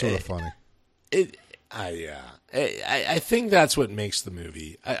other, which is sort of funny. I think that's what makes the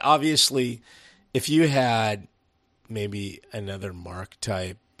movie. Obviously, if you had maybe another Mark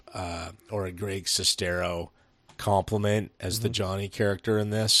type or a Greg Sestero compliment as the Johnny character in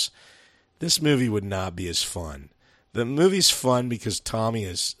this movie would not be as fun. The movie's fun because Tommy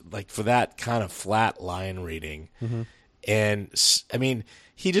is like, for that kind of flat line reading, and I mean,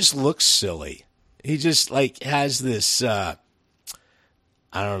 he just looks silly. He just like has this I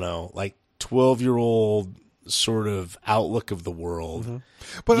don't know, like 12-year-old sort of outlook of the world.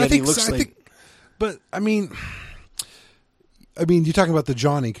 But Yet I think, he looks like, but I mean, you're talking about the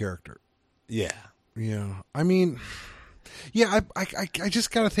Johnny character. yeah. Yeah, I mean, yeah, I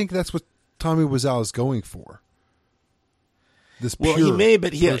just gotta think that's what Tommy Wiseau is going for. This Well, pure he may,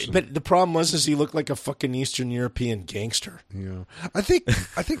 but person. but the problem was he looked like a fucking Eastern European gangster. Yeah, I think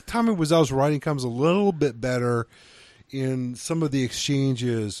Tommy Wiseau's writing comes a little bit better in some of the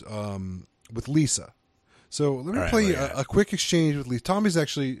exchanges with Lisa. So let me play a quick exchange with Lisa. Tommy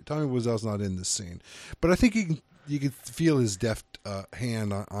Wiseau's not in this scene, but I think you can feel his deft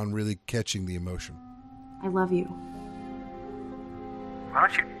hand on really catching the emotion. I love you. Why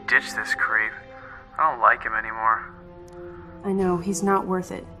don't you ditch this creep? I don't like him anymore. I know, he's not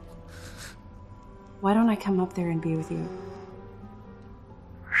worth it. Why don't I come up there and be with you?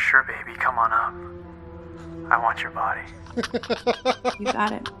 Sure, baby, come on up. I want your body. You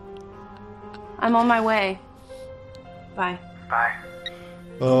got it. I'm on my way. Bye. Bye.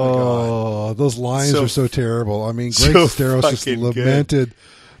 Oh, those lines are so terrible. I mean, Greg so Sestero just fucking lamented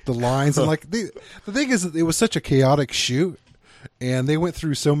the lines, and like the thing is, it was such a chaotic shoot, and they went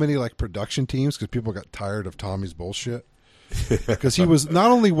through so many like production teams because people got tired of Tommy's bullshit. Because he was not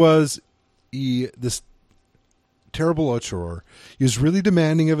only was he this terrible auteur, he was really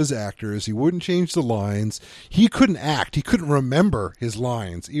demanding of his actors. He wouldn't change the lines. He couldn't act. He couldn't remember his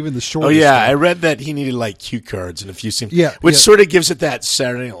lines, even the shortest. Oh yeah, stuff. I read that he needed like cue cards in a few scenes. Yeah, which yeah. sort of gives it that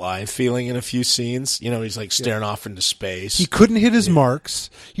Saturday Night Live feeling in a few scenes. You know, he's like staring off into space. He couldn't hit his marks.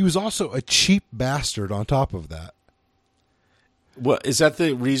 He was also a cheap bastard on top of that. What is that?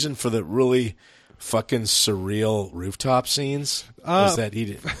 The reason for the really fucking surreal rooftop scenes? Was that he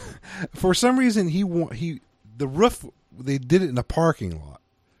did? For some reason, the roof, they did it in a parking lot,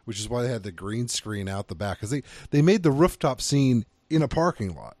 which is why they had the green screen out the back, because they made the rooftop scene in a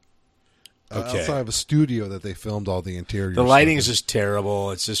parking lot. Outside of a studio that they filmed all the interior. The lighting stuff. is just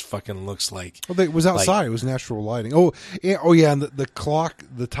terrible. It just fucking looks like. Well, it was outside. It was natural lighting. Oh yeah, and the clock,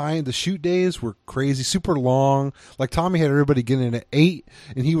 the shoot days were crazy, super long. Like Tommy had everybody get in at 8,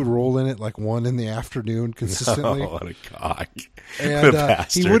 and he would roll in at like 1 in the afternoon consistently. Oh, what a cock!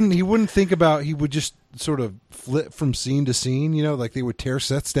 And he wouldn't think about. He would just sort of flip from scene to scene. You know, like they would tear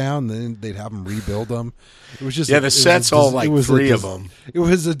sets down, and then they'd have them rebuild them. It was just the sets all like 3 of them. It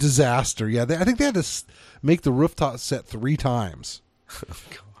was a disaster. Yeah, I think they had to make the rooftop set 3 times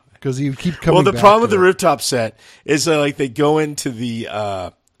because he would keep coming. Well, the back problem with to the it. rooftop set is that like they go into the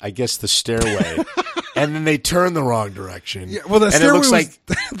I guess the stairway, and then they turn the wrong direction. Yeah, well, the and stairway it looks like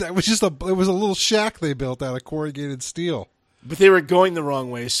that was just it was a little shack they built out of corrugated steel. But they were going the wrong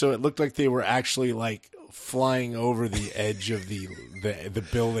way, so it looked like they were actually like flying over the edge of the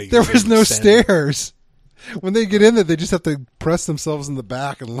building. There was no stairs. When they get in there, they just have to press themselves in the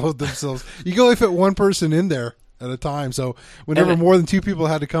back and load themselves. You can only fit one person in there at a time. So whenever more than 2 people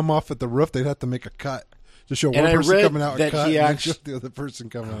had to come off at the roof, they'd have to make a cut to show one person coming out and cut, and then show the other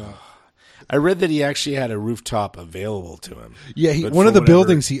person coming out. I read that he actually had a rooftop available to him. Yeah, one of the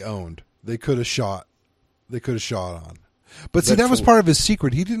buildings he owned, they could have shot on. But see, that was part of his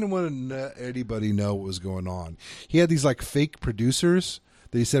secret. He didn't want to let anybody know what was going on. He had these like fake producers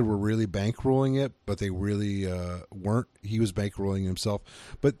that he said were really bankrolling it, but they really weren't. He was bankrolling himself,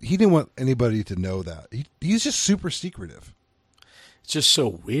 but he didn't want anybody to know that. He's just super secretive. It's just so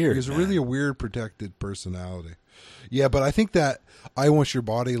weird. He's really a weird, protected personality. Yeah, but I think that "I want your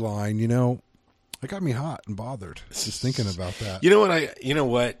body" line, it got me hot and bothered just thinking about that. You know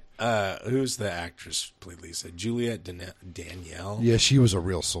what? Who's the actress who played Lisa? Juliette Danielle? Yeah, she was a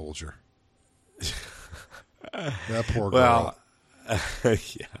real soldier. That poor girl. Well,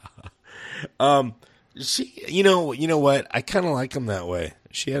 yeah. you know what? I kind of like him that way.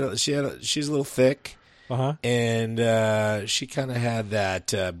 She's a little thick, and she kind of had that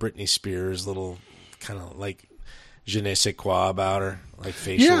Britney Spears little kind of like je ne sais quoi about her, like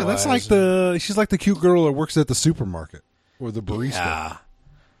facial. Yeah, that's like she's like the cute girl that works at the supermarket or the barista. Yeah.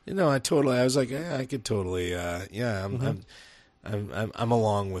 I was like, I could totally, I'm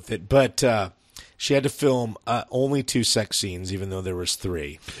along with it. But she had to film only 2 sex scenes, even though there was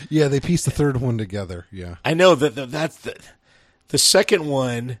 3. Yeah, they pieced the third one together. Yeah, I know that's the second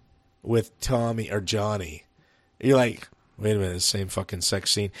one with Tommy or Johnny. You're like, wait a minute, the same fucking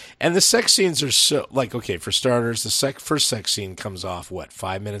sex scene. And the sex scenes are so like, okay, for starters, the first sex scene comes off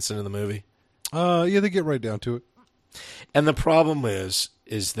 5 minutes into the movie. Yeah, they get right down to it. And the problem is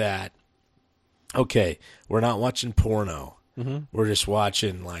that, okay, we're not watching porno. We're just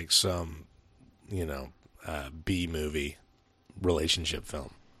watching like some, B movie relationship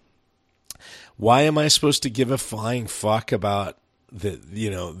film. Why am I supposed to give a flying fuck about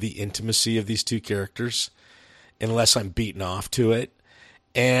the intimacy of these 2 characters unless I'm beaten off to it?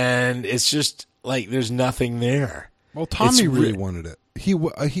 And it's just like there's nothing there. Well, Tommy really wanted it.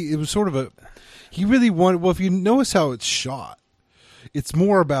 It was sort of he really wanted. Well, if you notice how it's shot, it's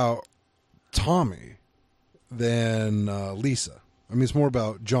more about Tommy than Lisa. I mean, it's more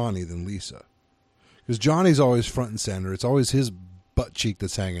about Johnny than Lisa, because Johnny's always front and center. It's always his butt cheek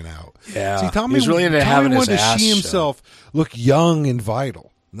that's hanging out. Yeah, see, Tommy, he's really into having his ass see shown. himself look young and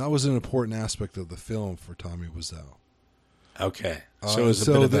vital. And that was an important aspect of the film for Tommy Wiseau. Okay, so it was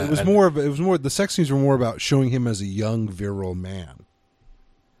more. The sex scenes were more about showing him as a young, virile man.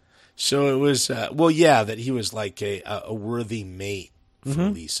 So it was, that he was like a worthy mate for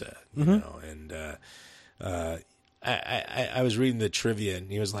Lisa, you know. And I was reading the trivia, and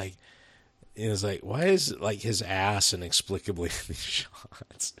he was like, why is like his ass inexplicably in these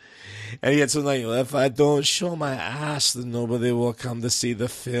shots? And he had something like, if I don't show my ass, then nobody will come to see the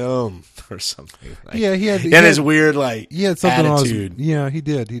film or something. Like, yeah, he had his weird he had something attitude. Yeah, he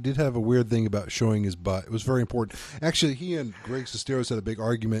did. He did have a weird thing about showing his butt. It was very important. Actually, he and Greg Sestero had a big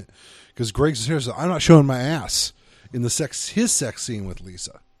argument because Greg Sestero said, "I'm not showing my ass in his sex scene with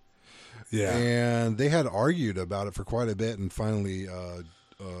Lisa." Yeah, and they had argued about it for quite a bit, and finally,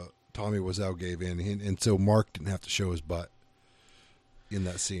 Tommy Wiseau gave in, and so Mark didn't have to show his butt in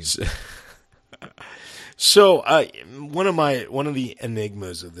that scene. So one of the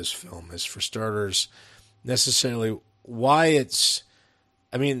enigmas of this film is, for starters, necessarily why it's.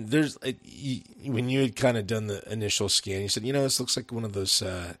 I mean, when you had kind of done the initial scan, you said, this looks like one of those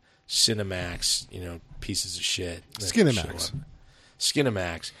Cinemax, pieces of shit.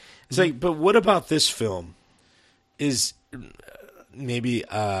 Skinemax. It's like, but what about this film? Is maybe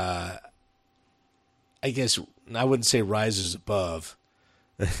I guess I wouldn't say rises above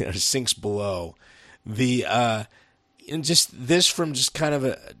or sinks below the and just this from just kind of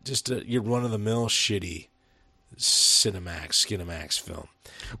your run of the mill shitty Skinemax film.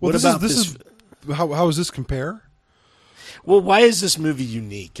 Well, how does this compare? Well, why is this movie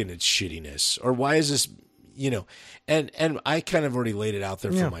unique in its shittiness, or why is this? And I kind of already laid it out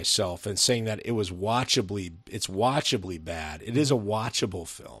there for myself, and saying that it's watchably bad. It is a watchable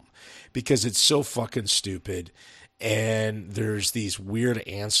film because it's so fucking stupid, and there's these weird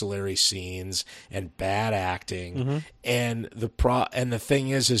ancillary scenes and bad acting, and the thing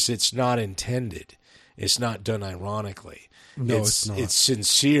is it's not intended. It's not done ironically. No, it's not. It's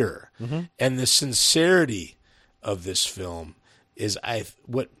sincere, and the sincerity of this film is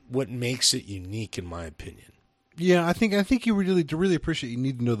what makes it unique, in my opinion. Yeah, I think you really appreciate. You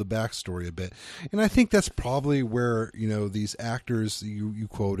need to know the backstory a bit, and I think that's probably where these actors you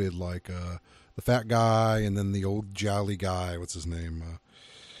quoted, like the fat guy and then the old jolly guy. What's his name?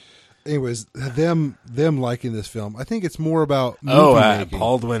 Anyways, them liking this film. I think it's more about movie making.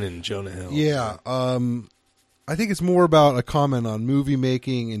 Baldwin and Jonah Hill. Yeah, I think it's more about a comment on movie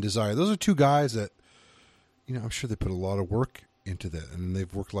making and desire. Those are two guys that I'm sure they put a lot of work into that, and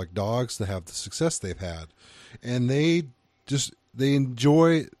they've worked like dogs to have the success they've had, and they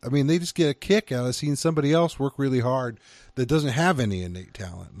enjoy. I mean, they just get a kick out of seeing somebody else work really hard that doesn't have any innate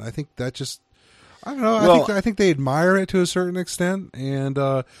talent. And I think that just, I don't know. I think they admire it to a certain extent, and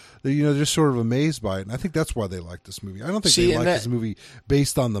they're just sort of amazed by it. And I think that's why they like this movie. I don't think they like this movie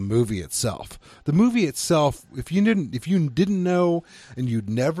based on the movie itself. The movie itself, if you didn't know, and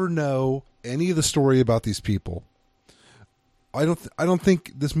you'd never know any of the story about these people, I don't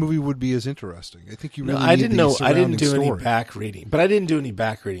think this movie would be as interesting. I think you really. I didn't know. I didn't do story. any back reading, but I didn't do any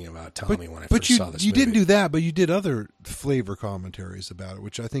back reading about Tommy when I first saw this movie. You didn't do that, but you did other flavor commentaries about it,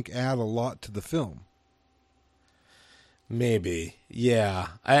 which I think add a lot to the film. Maybe. Yeah.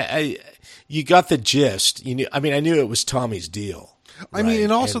 You got the gist. You knew. I mean, I knew it was Tommy's deal. I mean,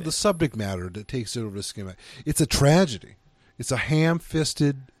 and also the subject matter that takes it over to Skinamax. It's a tragedy. It's a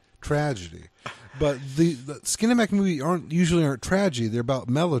ham-fisted tragedy. But the Skinamax movies usually aren't tragedy. They're about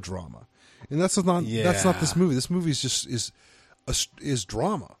melodrama, and that's not this movie. This movie is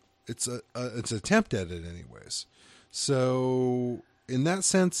drama. It's an attempt at it, anyways. So in that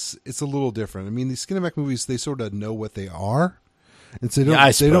sense, it's a little different. I mean, the Skinamax movies, they sort of know what they are, and so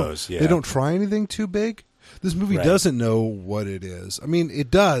they don't try anything too big. This movie doesn't know what it is. I mean, it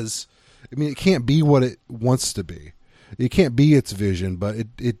does. I mean, it can't be what it wants to be. It can't be its vision, but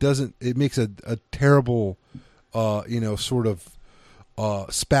it doesn't. It makes a terrible, sort of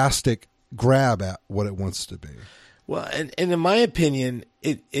spastic grab at what it wants to be. Well, and in my opinion,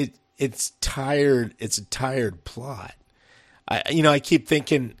 it's tired. It's a tired plot. I keep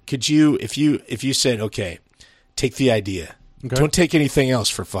thinking, could you, if you said, okay, take the idea. Okay. Don't take anything else,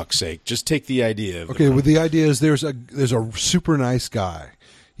 for fuck's sake. Just take the idea. Well, the idea is there's a super nice guy.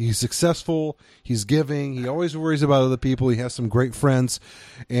 He's successful. He's giving. He always worries about other people. He has some great friends,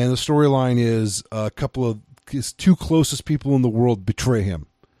 and the storyline is a couple of his two closest people in the world betray him,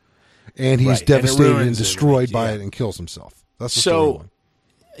 and he's devastated and destroyed by it and kills himself. That's the storyline.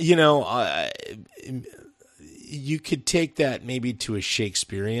 You could take that maybe to a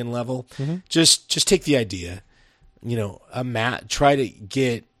Shakespearean level. Mm-hmm. Just take the idea. Try to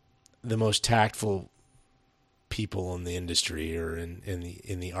get the most tactful people in the industry or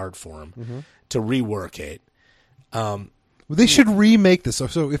in the art form to rework it. They should remake this.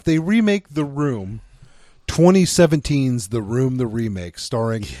 So if they remake The Room, 2017's The Room, the remake,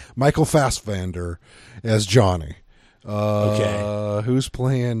 starring Michael Fassbender as Johnny. Who's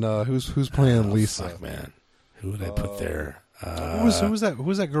playing Lisa? Fuck, man. Who would I put there? Who was that? Who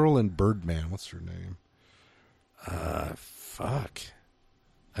was that girl in Birdman? What's her name? Fuck.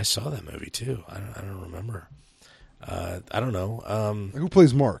 I saw that movie too. I don't remember. I don't know. Who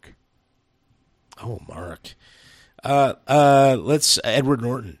plays Mark? Oh, Mark. Let's Edward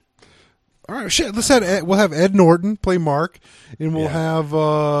Norton. All right, shit. We'll have Ed Norton play Mark, and we'll have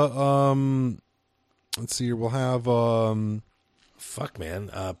let's see here. We'll have fuck, man.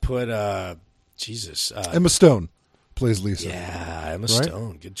 Put Jesus. Emma Stone plays Lisa. Yeah, Emma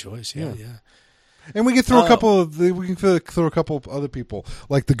Stone. Good choice. Yeah. And we can throw a couple of other people,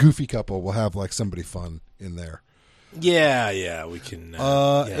 like the Goofy couple. We'll have like somebody fun in there. Yeah, we can.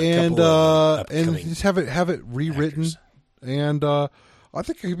 And just have it rewritten, actors. And I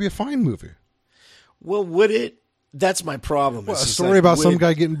think it could be a fine movie. Well, would it? That's my problem. A story about some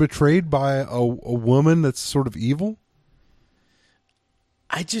guy getting betrayed by a woman that's sort of evil.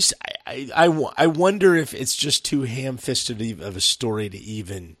 I wonder if it's just too ham-fisted of a story to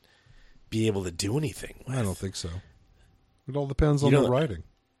even be able to do anything with. I don't think so. It all depends on the writing.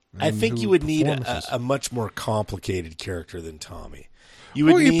 I think you would need a much more complicated character than Tommy. You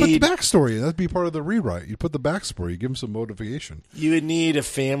put the backstory. That'd be part of the rewrite. You put the backstory. You give him some motivation. You would need a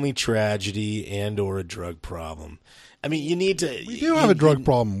family tragedy and or a drug problem. I mean, you need to. We do have a drug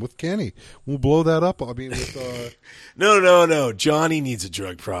problem with Kenny. We'll blow that up. I mean, with no. Johnny needs a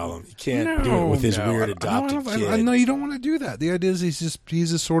drug problem. You can't do it with his weird adopted kid. I know you don't want to do that. The idea is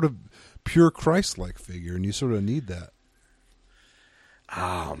he's a sort of pure Christ-like figure, and you sort of need that.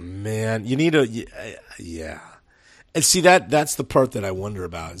 Oh man, you need yeah. And see that's the part that I wonder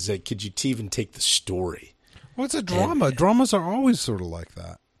about is that could you even take the story? Well, it's a drama. Dramas are always sort of like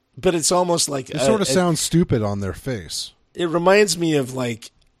that. But it's almost like it sort of sounds stupid on their face. It reminds me of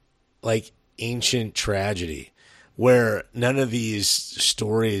like ancient tragedy, where none of these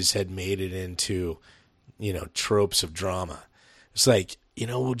stories had made it into, tropes of drama. It's like,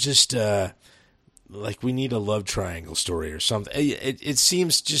 we'll just like we need a love triangle story or something. It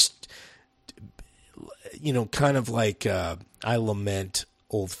seems just, kind of like I lament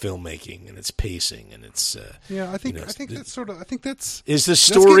old filmmaking and its pacing and its I think that's is the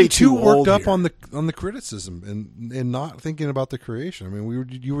story too worked up here? on the criticism and not thinking about the creation. I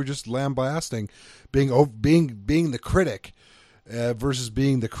mean, you were just lambasting being the critic versus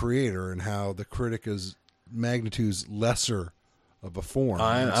being the creator, and how the critic is magnitude's lesser of a form.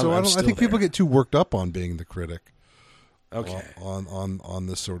 I think people get too worked up on being the critic. Okay. On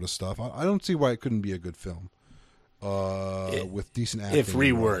this sort of stuff, I don't see why it couldn't be a good film. With decent acting, if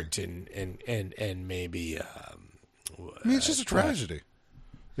reworked and maybe. I mean, it's just a tragedy.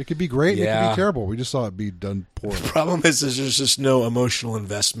 It could be great. Yeah. It could be terrible. We just saw it be done poorly. The problem is there's just no emotional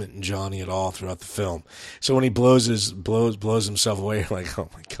investment in Johnny at all throughout the film. So when he blows himself away, you're like, oh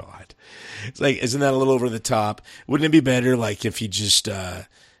my god! It's like, isn't that a little over the top? Wouldn't it be better like if he just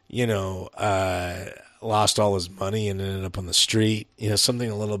lost all his money and ended up on the street. Something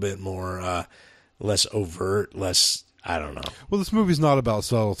a little bit more less overt, less. I don't know. Well, this movie's not about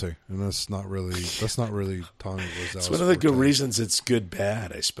subtlety, and that's not really Tommy Wiseau's. It's one of the good reasons it's good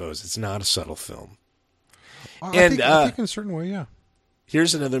bad, I suppose. It's not a subtle film. I think in a certain way, yeah.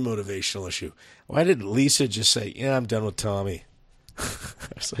 Here's another motivational issue. Why did Lisa just say, "Yeah, I'm done with Tommy"?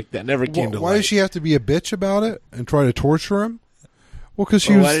 It's like that never came to light. Why does she have to be a bitch about it and try to torture him? Well, because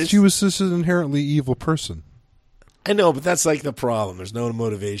she was just an inherently evil person. I know, but that's like the problem. There's no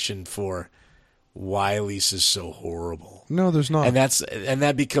motivation for why Lisa's so horrible. No, there's not. And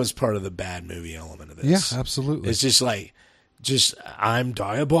that becomes part of the bad movie element of this. Yeah, absolutely. It's just like, I'm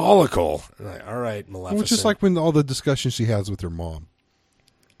diabolical. Like, all right, Maleficent. Well, it's just like when all the discussions she has with her mom.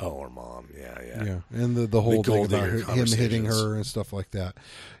 Oh, her mom. Yeah. Yeah, and the whole thing about him hitting her and stuff like that.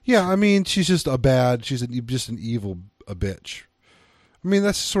 Yeah, I mean, she's just just an evil bitch. I mean,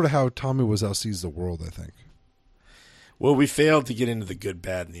 that's sort of how Tommy Wiseau sees the world, I think. Well, we failed to get into the good,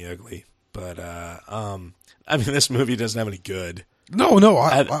 bad, and the ugly. But, I mean, this movie doesn't have any good. No,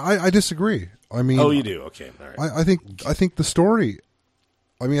 I disagree. I mean, oh, you do? Okay, all right. I think the story.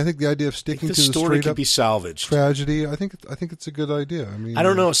 I mean, I think the idea of sticking to the story straight could up be salvaged. Tragedy. I think it's a good idea. I mean, I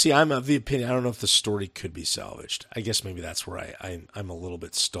don't know. See, I'm of the opinion. I don't know if the story could be salvaged. I guess maybe that's where I'm a little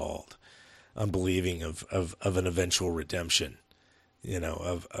bit stalled. I'm believing of an eventual redemption.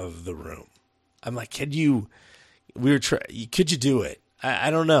 Of the room. I'm like, could you do it?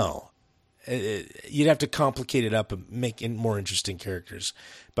 I don't know. You'd have to complicate it up and make more interesting characters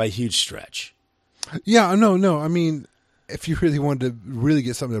by a huge stretch. Yeah, no. I mean, if you really wanted to really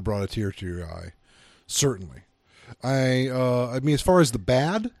get something that brought a tear to your eye, certainly. I mean, as far as the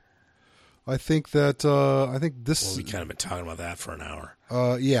bad, I think this. Well, we kind of been talking about that for an hour.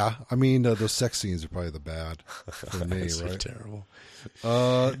 Yeah. I mean, those sex scenes are probably the bad for me, right? Terrible.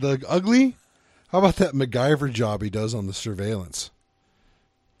 The ugly. How about that MacGyver job he does on the surveillance?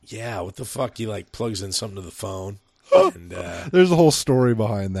 Yeah, what the fuck? He plugs in something to the phone. And, there's a whole story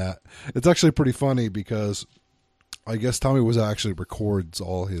behind that. It's actually pretty funny because I guess Tommy Wiseau actually records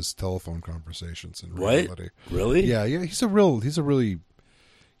all his telephone conversations in reality. Really? Yeah. He's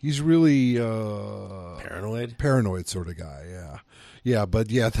really paranoid sort of guy. Yeah. But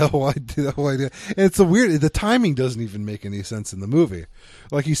yeah, the whole idea. And it's the timing doesn't even make any sense in the movie.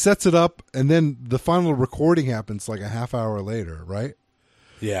 Like he sets it up and then the final recording happens like a half hour later, right?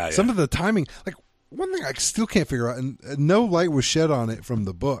 Yeah. Some of the timing, like one thing I still can't figure out, and no light was shed on it from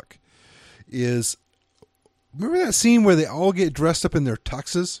the book, is remember that scene where they all get dressed up in their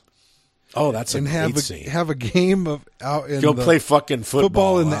tuxes? Oh, that's a great scene. Have a game of out in play fucking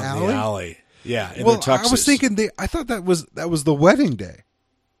football in the alley. Yeah, in well, their tuxes. I was thinking I thought that was the wedding day,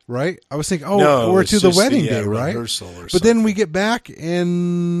 right? I was thinking, we're to the wedding day, right? But then we get back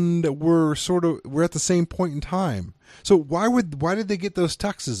and we're at the same point in time. So why did they get those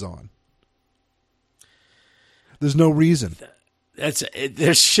tuxes on? There's no reason.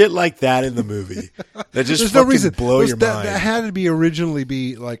 There's shit like that in the movie that just There's no reason. Blow your mind. That had to be originally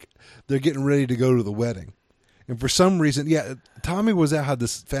be like they're getting ready to go to the wedding. And for some reason, Tommy Wiseau had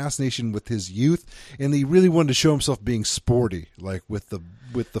this fascination with his youth, and he really wanted to show himself being sporty, like with the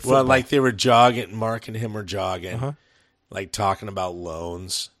football. Well, like they were jogging, Mark and him were jogging, like talking about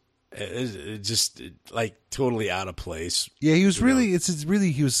loans. It just like totally out of place. Yeah, he was really.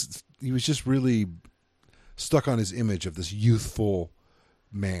 He was just really stuck on his image of this youthful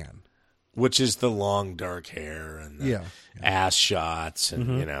man. Which is the long dark hair and the ass shots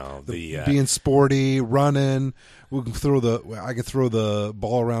and the being sporty, running. I can throw the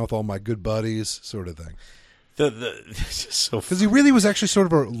ball around with all my good buddies, sort of thing. Because he really was actually sort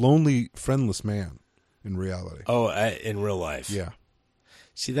of a lonely, friendless man in reality. Oh, in real life, yeah.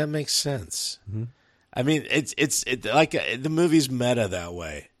 See, that makes sense. Mm-hmm. I mean, it's like the movie's meta that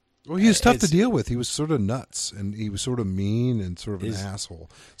way. Well, he was tough to deal with. He was sort of nuts, and he was sort of mean and sort of an asshole.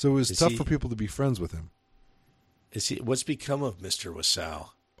 So it was tough for people to be friends with him. What's become of Mr. Wiseau?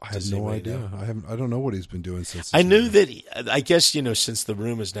 I have no idea. I don't know what he's been doing since. I knew that. I guess since The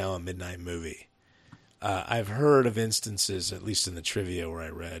Room is now a midnight movie, I've heard of instances, at least in the trivia where I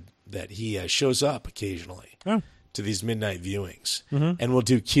read, that he shows up occasionally to these midnight viewings and will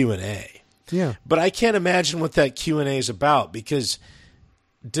do Q&A. Yeah, but I can't imagine what that Q&A is about because.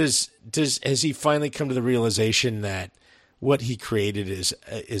 Has he finally come to the realization that what he created is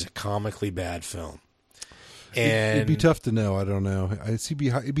a comically bad film? And it'd be tough to know. I don't know. It'd be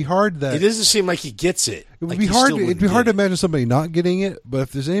hard that it doesn't seem like he gets it. It would be hard. It'd be hard to imagine somebody not getting it. But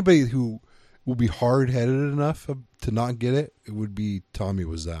if there's anybody who will be hard-headed enough to not get it, it would be Tommy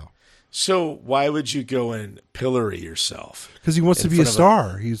Wiseau. So why would you go and pillory yourself? Because he wants in to be a front of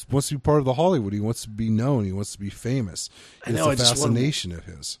star. He wants to be part of the Hollywood. He wants to be known. He wants to be famous. I know, I It's a just fascination of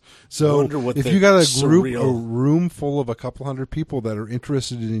his. So wonder what if the you got a surreal- room full of a couple hundred people that are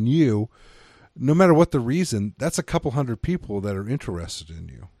interested in you, no matter what the reason, that's a couple hundred people that are interested in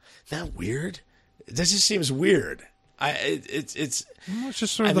you. Isn't that weird? That just seems weird. It's Well, it's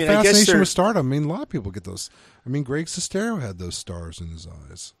just sort of I the mean, I guess fascination they're- with stardom. I mean, a lot of people get those. I mean, Greg Sestero had those stars in his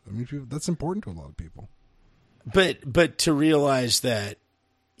eyes. I mean, that's important to a lot of people. But to realize that,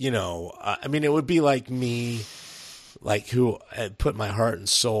 I mean, it would be like me, like who had put my heart and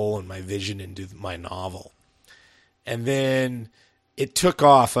soul and my vision into my novel, and then it took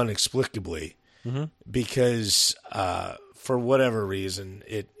off inexplicably because for whatever reason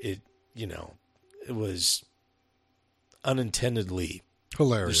it was unintendedly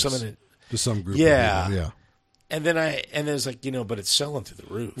Hilarious there's something to some group. Yeah. of people. Yeah. and then it's like but it's selling through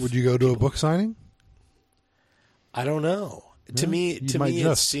the roof. Would you go to a book signing? I don't know. To me, might it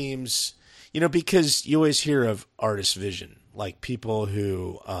just. seems, because you always hear of artist vision, like people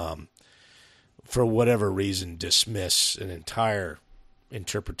who, for whatever reason, dismiss an entire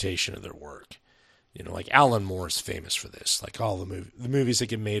interpretation of their work. Like Alan Moore is famous for this. Like all the movies that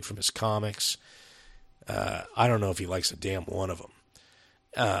get made from his comics. I don't know if he likes a damn one of them.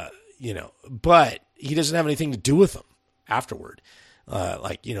 But he doesn't have anything to do with them afterward.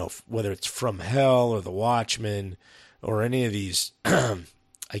 Whether it's From Hell or The Watchmen or any of these, I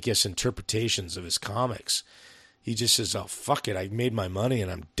guess, interpretations of his comics, he just says, oh, fuck it. I made my money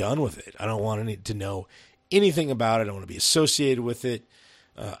and I'm done with it. I don't want to know anything about it. I don't want to be associated with it.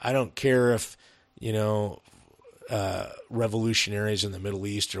 I don't care if, revolutionaries in the Middle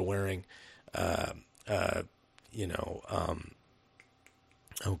East are wearing, oh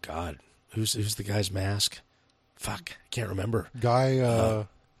God, who's the guy's mask? Fuck, I can't remember.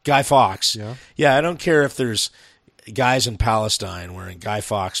 Guy Fawkes. Yeah. I don't care if there's guys in Palestine wearing Guy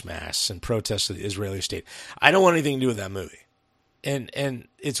Fawkes masks and protests of the Israeli state. I don't want anything to do with that movie. And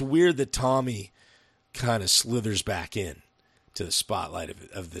it's weird that Tommy kind of slithers back in to the spotlight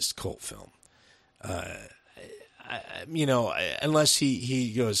of this cult film. Unless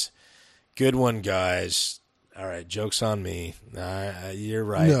he goes, good one, guys. All right, joke's on me. You're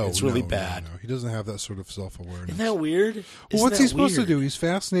right. It's really bad. No. He doesn't have that sort of self-awareness. Isn't that weird? Well, what's he supposed to do? He's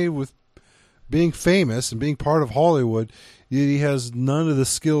fascinated with being famous and being part of Hollywood, yet he has none of the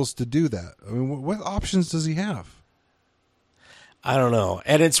skills to do that. I mean, what options does he have? I don't know.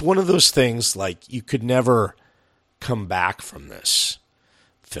 And it's one of those things like you could never come back from this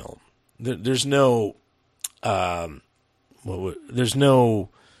film. There's no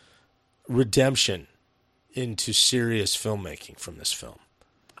redemption into serious filmmaking from this film.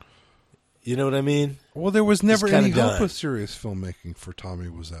 You know what I mean? Well, there was never It's kinda any hope done. of serious filmmaking for Tommy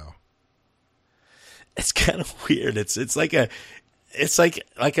Wiseau. It's kind of weird. It's like I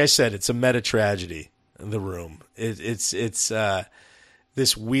said, it's a meta tragedy. The Room. It's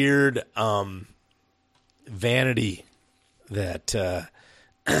this weird vanity that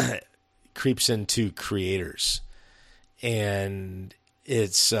creeps into creators, and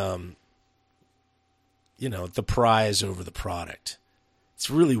it's the prize over the product. It's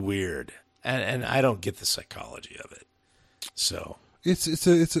really weird, and I don't get the psychology of it. So It's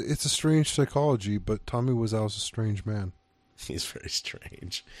a strange psychology, but Tommy Wiseau's a strange man. he's very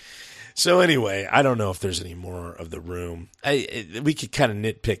strange. So anyway, I don't know if there's any more of The Room. We could kind of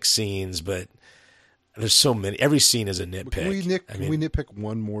nitpick scenes, but there's so many. Every scene is a nitpick. Can we nitpick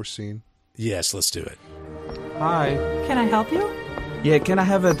one more scene? Yes, let's do it. Hi. Can I help you? Yeah, can I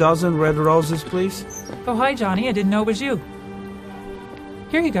have a dozen red roses, please? Oh, hi, Johnny. I didn't know it was you.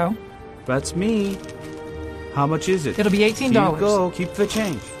 Here you go. That's me. How much is it? It'll be $18. Here you go. Keep the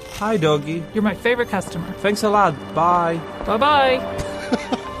change. Hi, doggy. You're my favorite customer. Thanks a lot. Bye. Bye-bye.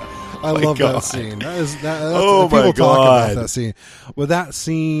 I love God. that scene. That's Oh, people my talk God. about that scene. Well, that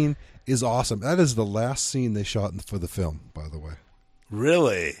scene is awesome. That is the last scene they shot for the film, by the way.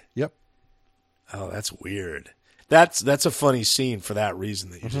 Really? Yep. Oh, that's weird. That's a funny scene for that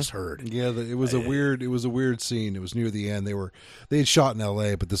reason that you just heard. Yeah, it was a weird scene. It was near the end. They had shot in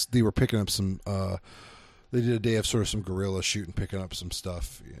L.A., but they were picking up some. They did a day of sort of some guerrilla shooting, picking up some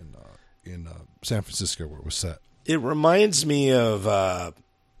stuff in San Francisco where it was set. It reminds me of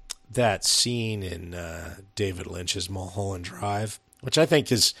that scene in David Lynch's Mulholland Drive, which I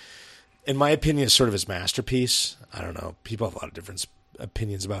think is, in my opinion, is sort of his masterpiece. I don't know. People have a lot of different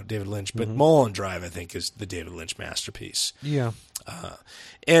opinions about David Lynch, but Mulholland Drive, I think, is the David Lynch masterpiece. Yeah.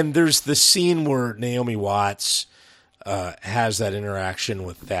 And there's the scene where Naomi Watts has that interaction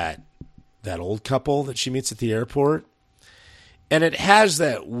with that old couple that she meets at the airport. And it has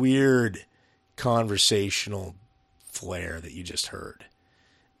that weird conversational flair that you just heard.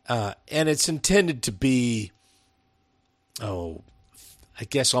 And it's intended to be, I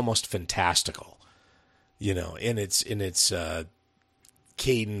guess almost fantastical, in its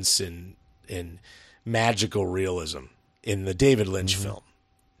cadence and magical realism in the David Lynch film.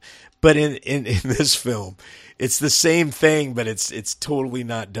 But in this film, it's the same thing, but it's totally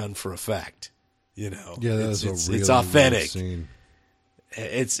not done for effect. Yeah, that's it's authentic. Scene.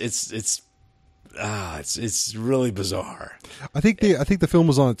 It's really bizarre. I think the film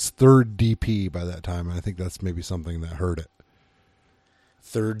was on its third DP by that time, and I think that's maybe something that hurt it.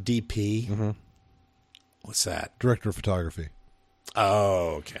 Third DP? Mm-hmm. What's that? Director of photography.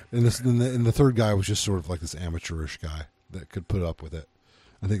 Oh, okay. And the third guy was just sort of like this amateurish guy that could put up with it.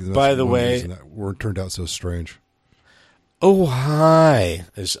 I think that's by the way, reason that word turned out so strange. Oh hi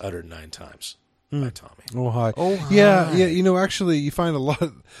is uttered 9 times by Tommy. Oh hi. Oh hi. Yeah. Actually, you find a lot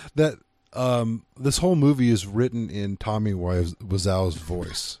that this whole movie is written in Tommy Wiseau's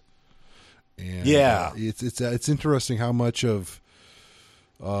voice. And it's interesting how much of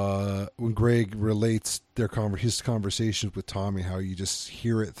when Greg relates his conversations with Tommy, how you just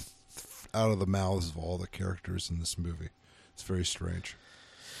hear it out of the mouths of all the characters in this movie. It's very strange.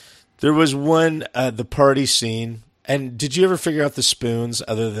 There was one the party scene, and did you ever figure out the spoons?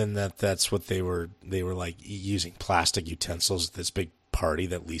 Other than that's what they were like using plastic utensils at this big party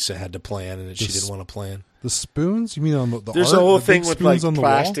that Lisa had to plan and that she didn't want to plan. The spoons? You mean on the There's art, a whole the thing with like on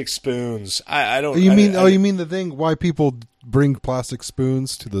plastic spoons. I don't. You mean the thing why people bring plastic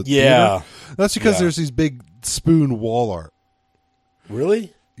spoons to the theater? That's because there's these big spoon wall art.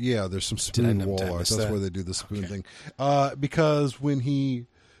 Really? Yeah, there's some spoon wall art. That's where they do the spoon thing. Because when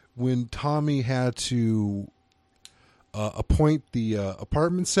Tommy had to appoint the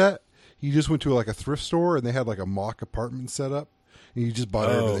apartment set, he just went to like a thrift store and they had like a mock apartment set up. And you just bought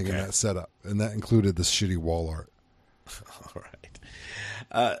everything in that setup, and that included this shitty wall art. All right.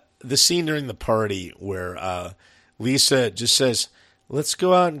 The scene during the party where Lisa just says, "Let's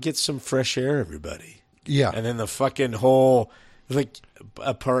go out and get some fresh air, everybody." Yeah. And then the fucking whole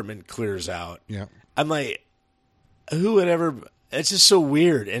apartment clears out. Yeah. I'm like, who would ever? It's just so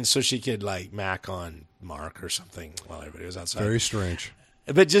weird. And so she could like mac on Mark or something while everybody was outside. Very strange.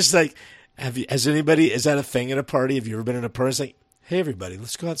 But just like, is that a thing at a party? Have you ever been at a party? It's like, hey, everybody,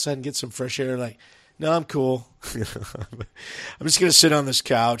 let's go outside and get some fresh air. Like, no, I'm cool. I'm just going to sit on this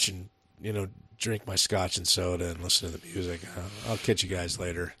couch and, drink my scotch and soda and listen to the music. I'll catch you guys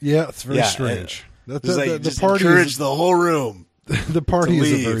later. Yeah, it's very strange. The party encourage the whole room. The party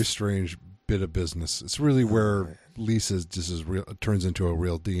is a very strange bit of business. It's really where Lisa turns into a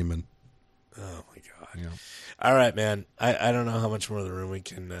real demon. Oh, my God. Yeah. All right, man. I don't know how much more of the room we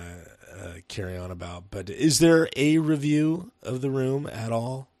can carry on about, but is there a review of the room at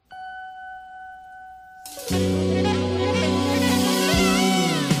all?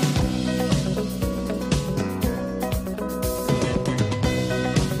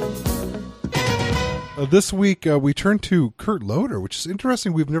 This week we turned to Kurt Loder, which is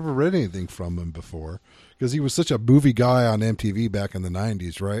interesting. We've never read anything from him before because he was such a movie guy on MTV back in the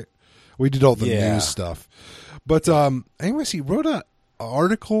 90s, right? We did all the news stuff. But anyways, he wrote an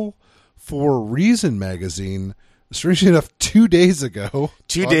article for Reason magazine, strangely enough, 2 days ago.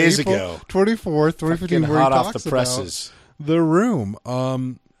 2 days April ago. 24th, 2015, where hot he off talks the presses. about The Room.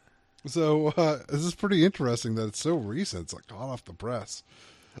 So this is pretty interesting that it's so recent. It's like hot off the press.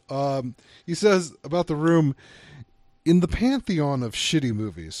 He says about The Room, in the pantheon of shitty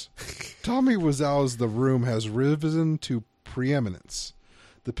movies, Tommy Wiseau's The Room has risen to preeminence.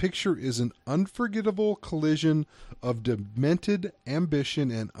 The picture is an unforgettable collision of demented ambition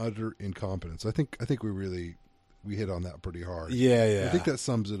and utter incompetence. I think we hit on that pretty hard. Yeah. I think that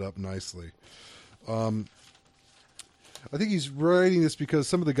sums it up nicely. I think he's writing this because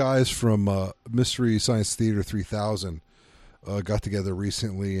some of the guys from Mystery Science Theater 3000 got together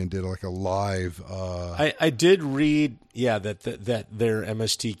recently and did like a live. I did read, that their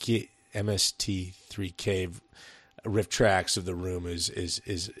MST3K riff tracks of The Room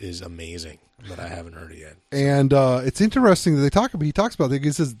is amazing, but I haven't heard it yet. And it's interesting that he talks about it.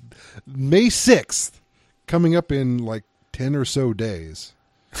 He says May 6th, coming up in like 10 or so days.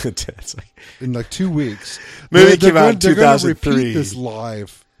 It's like, in like 2 weeks. Movie came out in 2003. They're going to repeat this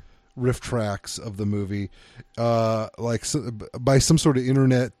live riff tracks of the movie, by some sort of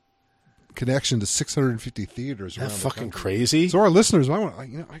internet connection to 650 theaters. That's fucking crazy. So our listeners, I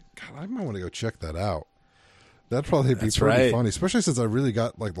might want to go check that out. That'd probably be That's pretty right. funny, especially since I really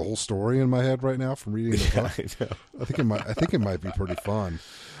got like the whole story in my head right now from reading the book. I know. I think it might be pretty fun.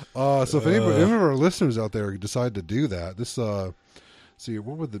 So if any of our listeners out there decide to do that, this see,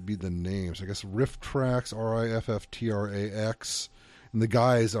 what would be the names? I guess Riff Tracks, RIFFTRAX, and the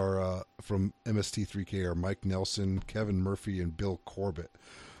guys are from MST3K are Mike Nelson, Kevin Murphy, and Bill Corbett.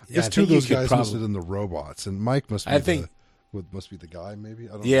 I guess two of those guys must have done the robots, and Mike must be must be the guy, maybe?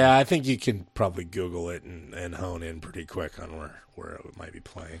 I don't know. I think you can probably Google it and hone in pretty quick on where it might be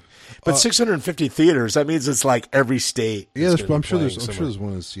playing. But 650 theaters, that means it's like every state. Yeah, I'm sure there's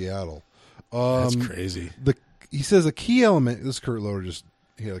one in Seattle. That's crazy. He says a key element, this Kurt Loder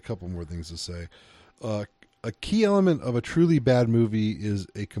he had a couple more things to say. A key element of a truly bad movie is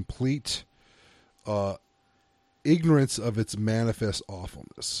a complete ignorance of its manifest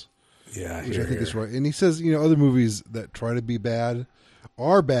awfulness. Yeah, which I think is right. And he says, other movies that try to be bad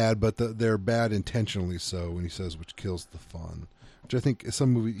are bad, but they're bad intentionally so, when he says, which kills the fun. Which I think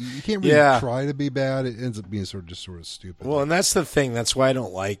some movie, you can't really try to be bad. It ends up being sort of stupid. Well, and that's the thing. That's why I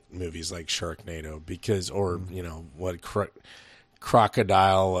don't like movies like Sharknado,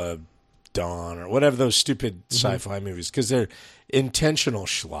 Crocodile Dawn, or whatever those stupid sci-fi movies, because they're intentional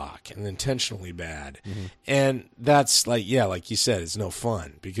schlock and intentionally bad. And that's like you said, it's no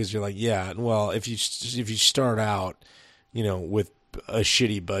fun, because you're like, well, if you start out, with a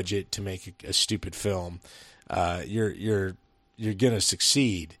shitty budget to make a stupid film, you're gonna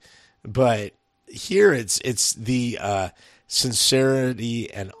succeed. But here it's the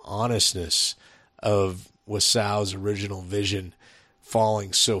sincerity and honestness of Wasau's original vision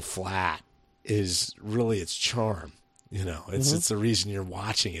falling so flat is really its charm. It's the reason you're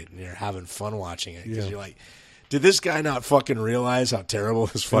watching it and you're having fun watching it, because you're like, did this guy not fucking realize how terrible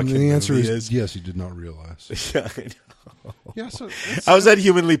this fucking movie is? Yes, he did not realize. Yeah, I know. Yeah, so how is that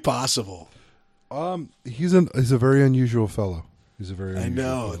humanly possible? He's a very unusual fellow. He's a very unusual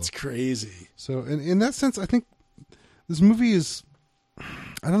fellow. It's crazy. So in that sense, I think this movie is,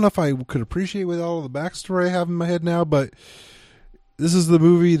 I don't know if I could appreciate with all of the backstory I have in my head now, but this is the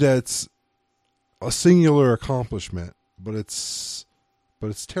movie that's a singular accomplishment, but it's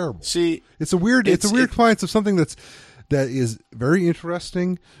terrible. See, it's a weird appliance of something that is very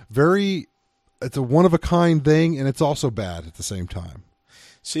interesting, it's a one of a kind thing, and it's also bad at the same time.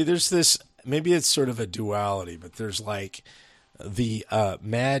 See, there's this, maybe it's sort of a duality, but there's like the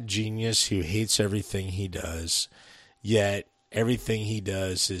mad genius who hates everything he does, yet everything he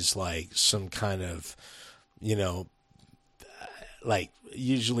does is like some kind of, like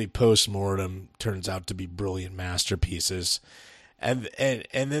usually post-mortem turns out to be brilliant masterpieces. And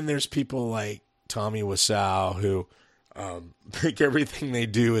then there's people like Tommy Wiseau who think everything they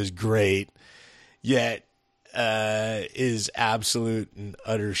do is great, yet is absolute and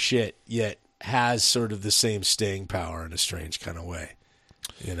utter shit, yet has sort of the same staying power in a strange kind of way.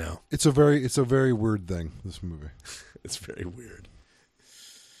 It's a very weird thing, this movie. It's very weird.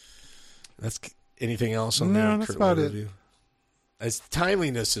 That's anything else on no, that? That's about review? Its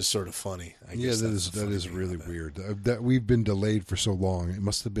timeliness is sort of funny. I guess that is really weird. That we've been delayed for so long. It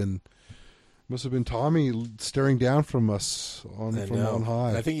must have been Tommy staring down from us on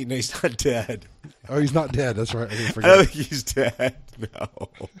high. I think he's not dead. Oh, he's not dead. That's right. I didn't I forget. don't think he's dead. No,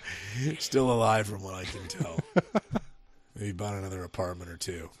 still alive from what I can tell. Maybe bought another apartment or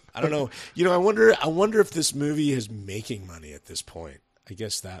two. I don't know. I wonder if this movie is making money at this point. I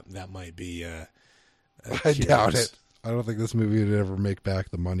guess that might be. I doubt it. I don't think this movie would ever make back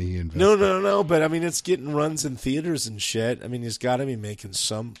the money he invested. No. But I mean, it's getting runs in theaters and shit. I mean, he's got to be making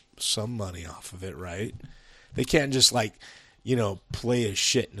some money off of it, right? They can't just play his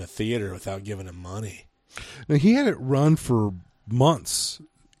shit in a theater without giving him money. Now, he had it run for months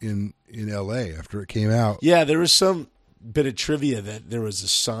in L.A. after it came out. Yeah, there was some bit of trivia that there was a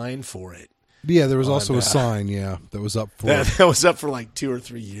sign for it. Yeah, there was also a sign, that was up for that was up for like 2 or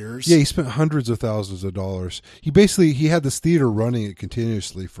 3 years. Yeah, he spent hundreds of thousands of dollars. He had this theater running it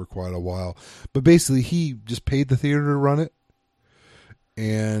continuously for quite a while, but basically he just paid the theater to run it,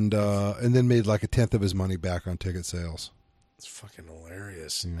 and then made like 1/10 of his money back on ticket sales. It's fucking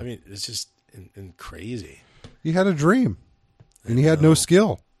hilarious. Yeah. I mean, it's just crazy. He had a dream, and he had no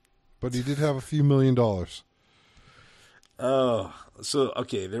skill, but he did have a few $1 million. Oh. So,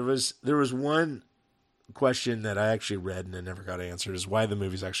 okay, there was one question that I actually read and I never got answered, is why the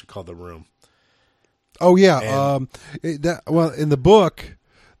movie's actually called The Room. Oh, yeah. In the book,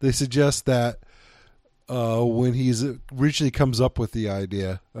 they suggest that when he's originally comes up with the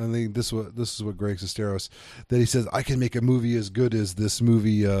idea, I think this is what Greg Sesteros, that he says, I can make a movie as good as this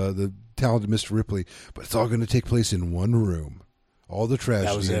movie, The Talented Mr. Ripley, but it's all going to take place in one room. All the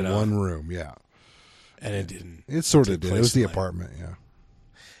tragedy in one room, yeah. and it didn't. It sort of take did. It place was the in, like- apartment, yeah.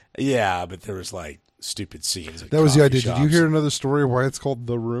 Yeah, but there was like stupid scenes. At That was the coffee idea. Did you shops. hear another story why it's called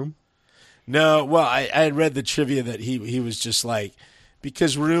The Room? No, well, I had read the trivia that he was just like,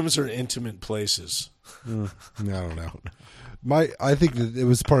 because rooms are intimate places. I don't know. I think that it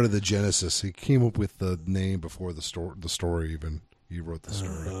was part of the genesis. He came up with the name before the story even. He wrote the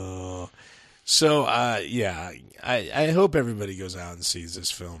story. So, yeah, I hope everybody goes out and sees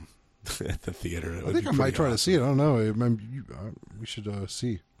this film at the theater. I think I might try to see it. I don't know. We should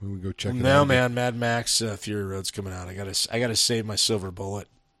see when we go check it out. No, man, Mad Max Fury Road's coming out. I gotta save my silver bullet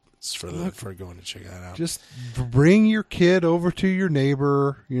for going to check that out. Just bring your kid over to your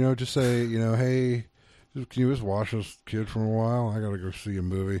neighbor. Just say, hey, can you just watch this kid for a while? I gotta go see a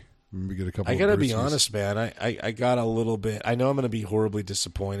movie. Maybe get a couple. I gotta of be brewskis. honest, man. I got a little bit. I know I'm gonna be horribly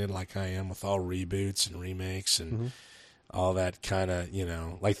disappointed, like I am with all reboots and remakes and all that kind of,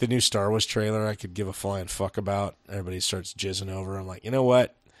 like the new Star Wars trailer. I could give a flying fuck about. Everybody starts jizzing over. I'm like, you know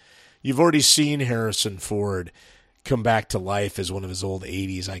what? You've already seen Harrison Ford come back to life as one of his old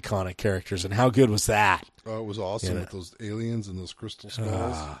 80s iconic characters, and how good was that? Oh, it was awesome with those aliens and those crystal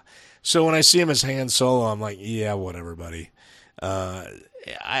skulls. So when I see him as Han Solo, I'm like, yeah, whatever, buddy.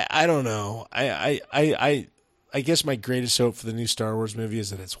 I don't know. I guess my greatest hope for the new Star Wars movie is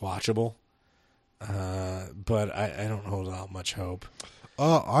that it's watchable. But I don't hold out much hope.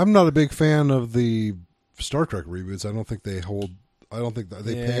 I'm not a big fan of the Star Trek reboots. I don't think they hold. I don't think that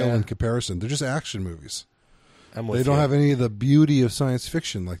they pale in comparison. They're just action movies. They don't have any of the beauty of science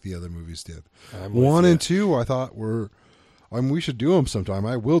fiction like the other movies did. 1 and 2, I thought were. We should do them sometime.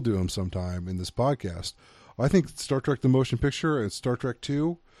 I will do them sometime in this podcast. I think Star Trek: The Motion Picture and Star Trek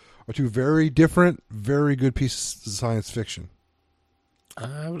 2 are two very different, very good pieces of science fiction.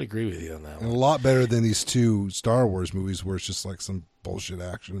 I would agree with you on that one. And a lot better than these two Star Wars movies where it's just like some bullshit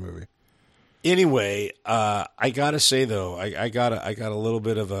action movie. Anyway, I gotta say though, I got a little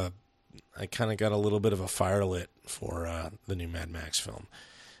bit of a, I kind of got a little bit of a fire lit for the new Mad Max film,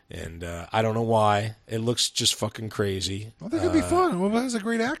 and I don't know why. It looks just fucking crazy. I think it'd be fun. Well, it has a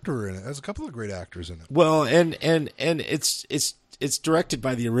great actor in it. It has a couple of great actors in it. Well, and it's directed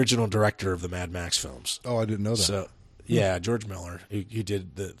by the original director of the Mad Max films. Oh, I didn't know that. So yeah, George Miller, who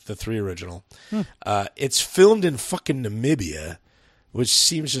did the three original. It's filmed in fucking Namibia, which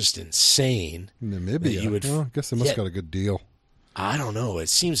seems just insane. Namibia? Well, I guess they must have got a good deal. I don't know. It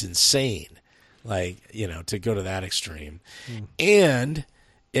seems insane, to go to that extreme. And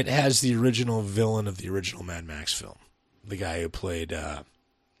it has the original villain of the original Mad Max film. The guy who played,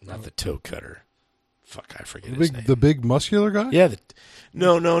 not the toe cutter. Fuck, I forget his name. The big muscular guy? Yeah.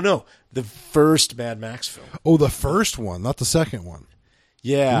 No. The first Mad Max film. Oh, the first one, not the second one.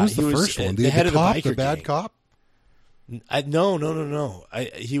 Yeah. Who was the first one? The head of the biker the bad gang. cop? No.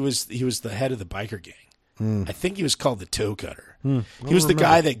 He was the head of the biker gang. I think he was called the toe cutter. He was the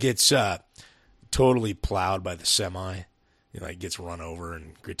guy that gets totally plowed by the semi. Gets run over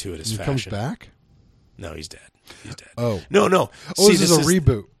in gratuitous fashion. Comes back? No, he's dead. Oh. No. Oh, See, this is a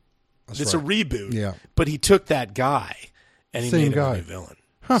reboot. It's a reboot. Yeah. But he took that guy and he made him a new villain.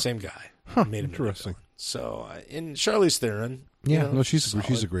 Huh. Same guy. Huh. Made him Interesting. A new villain. So, and Charlize Theron. Yeah, she's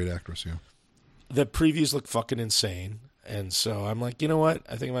a great actress, yeah. The previews look fucking insane. And so I'm like, you know what?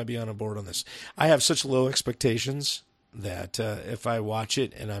 I think I might be on board on this. I have such low expectations that if I watch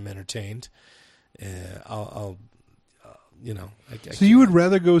it and I'm entertained, I'll So you would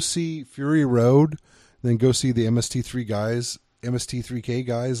rather go see Fury Road than go see the MST3K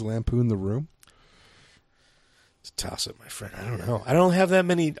guys lampoon the room? It's a toss-up, my friend. I don't know. I don't have that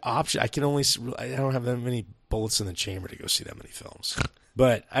many options. I don't have that many bullets in the chamber to go see that many films.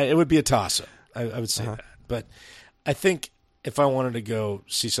 But it would be a toss-up. I would say that. But I think if I wanted to go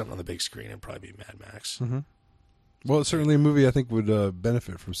see something on the big screen, it'd probably be Mad Max. Mm-hmm. Well, it's certainly a movie I think would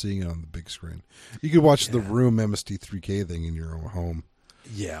benefit from seeing it on the big screen. You could watch the Room MST3K thing in your own home.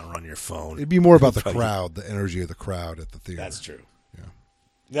 Yeah, or on your phone. It'd be more about the crowd, the energy of the crowd at the theater. That's true. Yeah,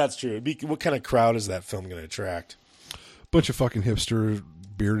 that's true. What kind of crowd is that film going to attract? Bunch of fucking hipster,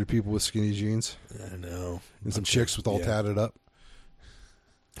 bearded people with skinny jeans. I know. And some chicks with all tatted up.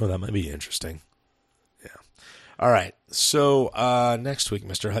 Well, that might be interesting. Yeah. All right. So next week,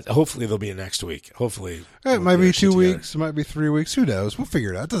 Mr. Hudson. Hopefully there'll be a next week. Hopefully. It might be 2 weeks. It might be 3 weeks. Who knows? We'll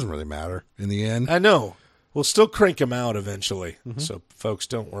figure it out. It doesn't really matter in the end. I know. We'll still crank them out eventually. Mm-hmm. So, folks,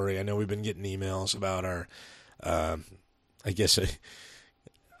 don't worry. I know we've been getting emails about our, I guess,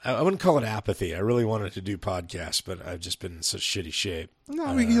 I wouldn't call it apathy. I really wanted to do podcasts, but I've just been in such shitty shape. No,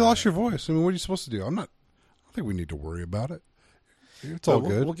 I mean, you lost your voice. I mean, what are you supposed to do? I don't think we need to worry about it. It's all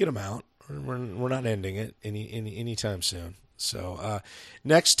good. We'll get them out. We're not ending it anytime soon. So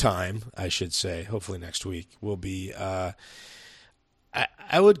next time, I should say, hopefully next week, will be, I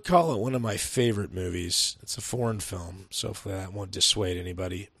would call it one of my favorite movies. It's a foreign film, so hopefully that won't dissuade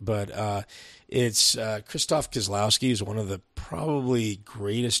anybody. But it's Krzysztof Kieslowski is one of the probably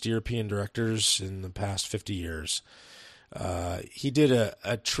greatest European directors in the past 50 years. He did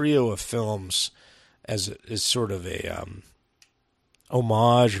a trio of films as sort of a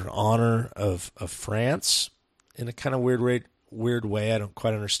homage or honor of France in a kind of weird way. I don't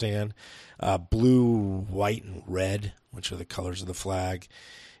quite understand. Blue, white, and red, which are the colors of the flag.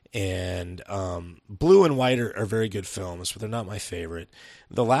 And blue and white are very good films, but they're not my favorite.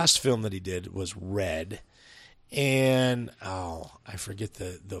 The last film that he did was Red. And, I forget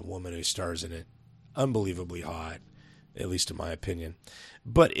the woman who stars in it. Unbelievably hot, at least in my opinion.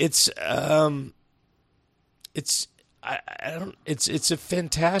 But it's a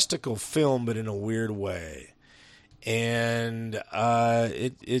fantastical film, but in a weird way. And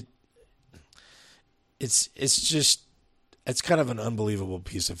it's kind of an unbelievable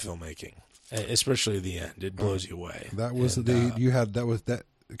piece of filmmaking, especially the end. It blows you away. That was that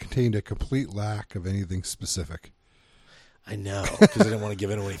contained a complete lack of anything specific. I know, because I didn't want to give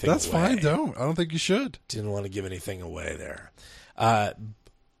anything That's away. Fine, don't. I don't think you should. Didn't want to give anything away there.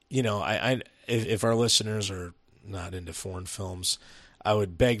 If our listeners are not into foreign films, I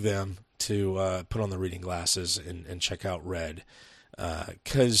would beg them to put on the reading glasses and check out Red,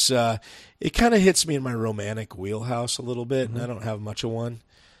 because it kind of hits me in my romantic wheelhouse a little bit, and I don't have much of one.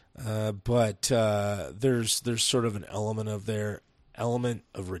 But there's sort of an element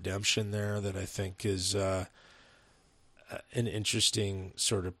of redemption there that I think is an interesting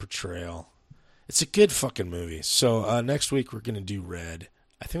sort of portrayal. It's a good fucking movie. So next week we're going to do Red.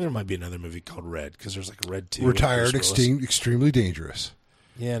 I think there might be another movie called Red, because there's like a Red 2. Retired, extremely dangerous.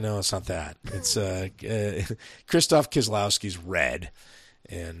 Yeah, no, it's not that. It's Krzysztof Kieslowski's Red,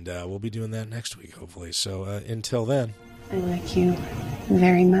 and we'll be doing that next week, hopefully. So until then. I like you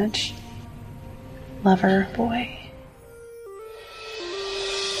very much. Lover boy.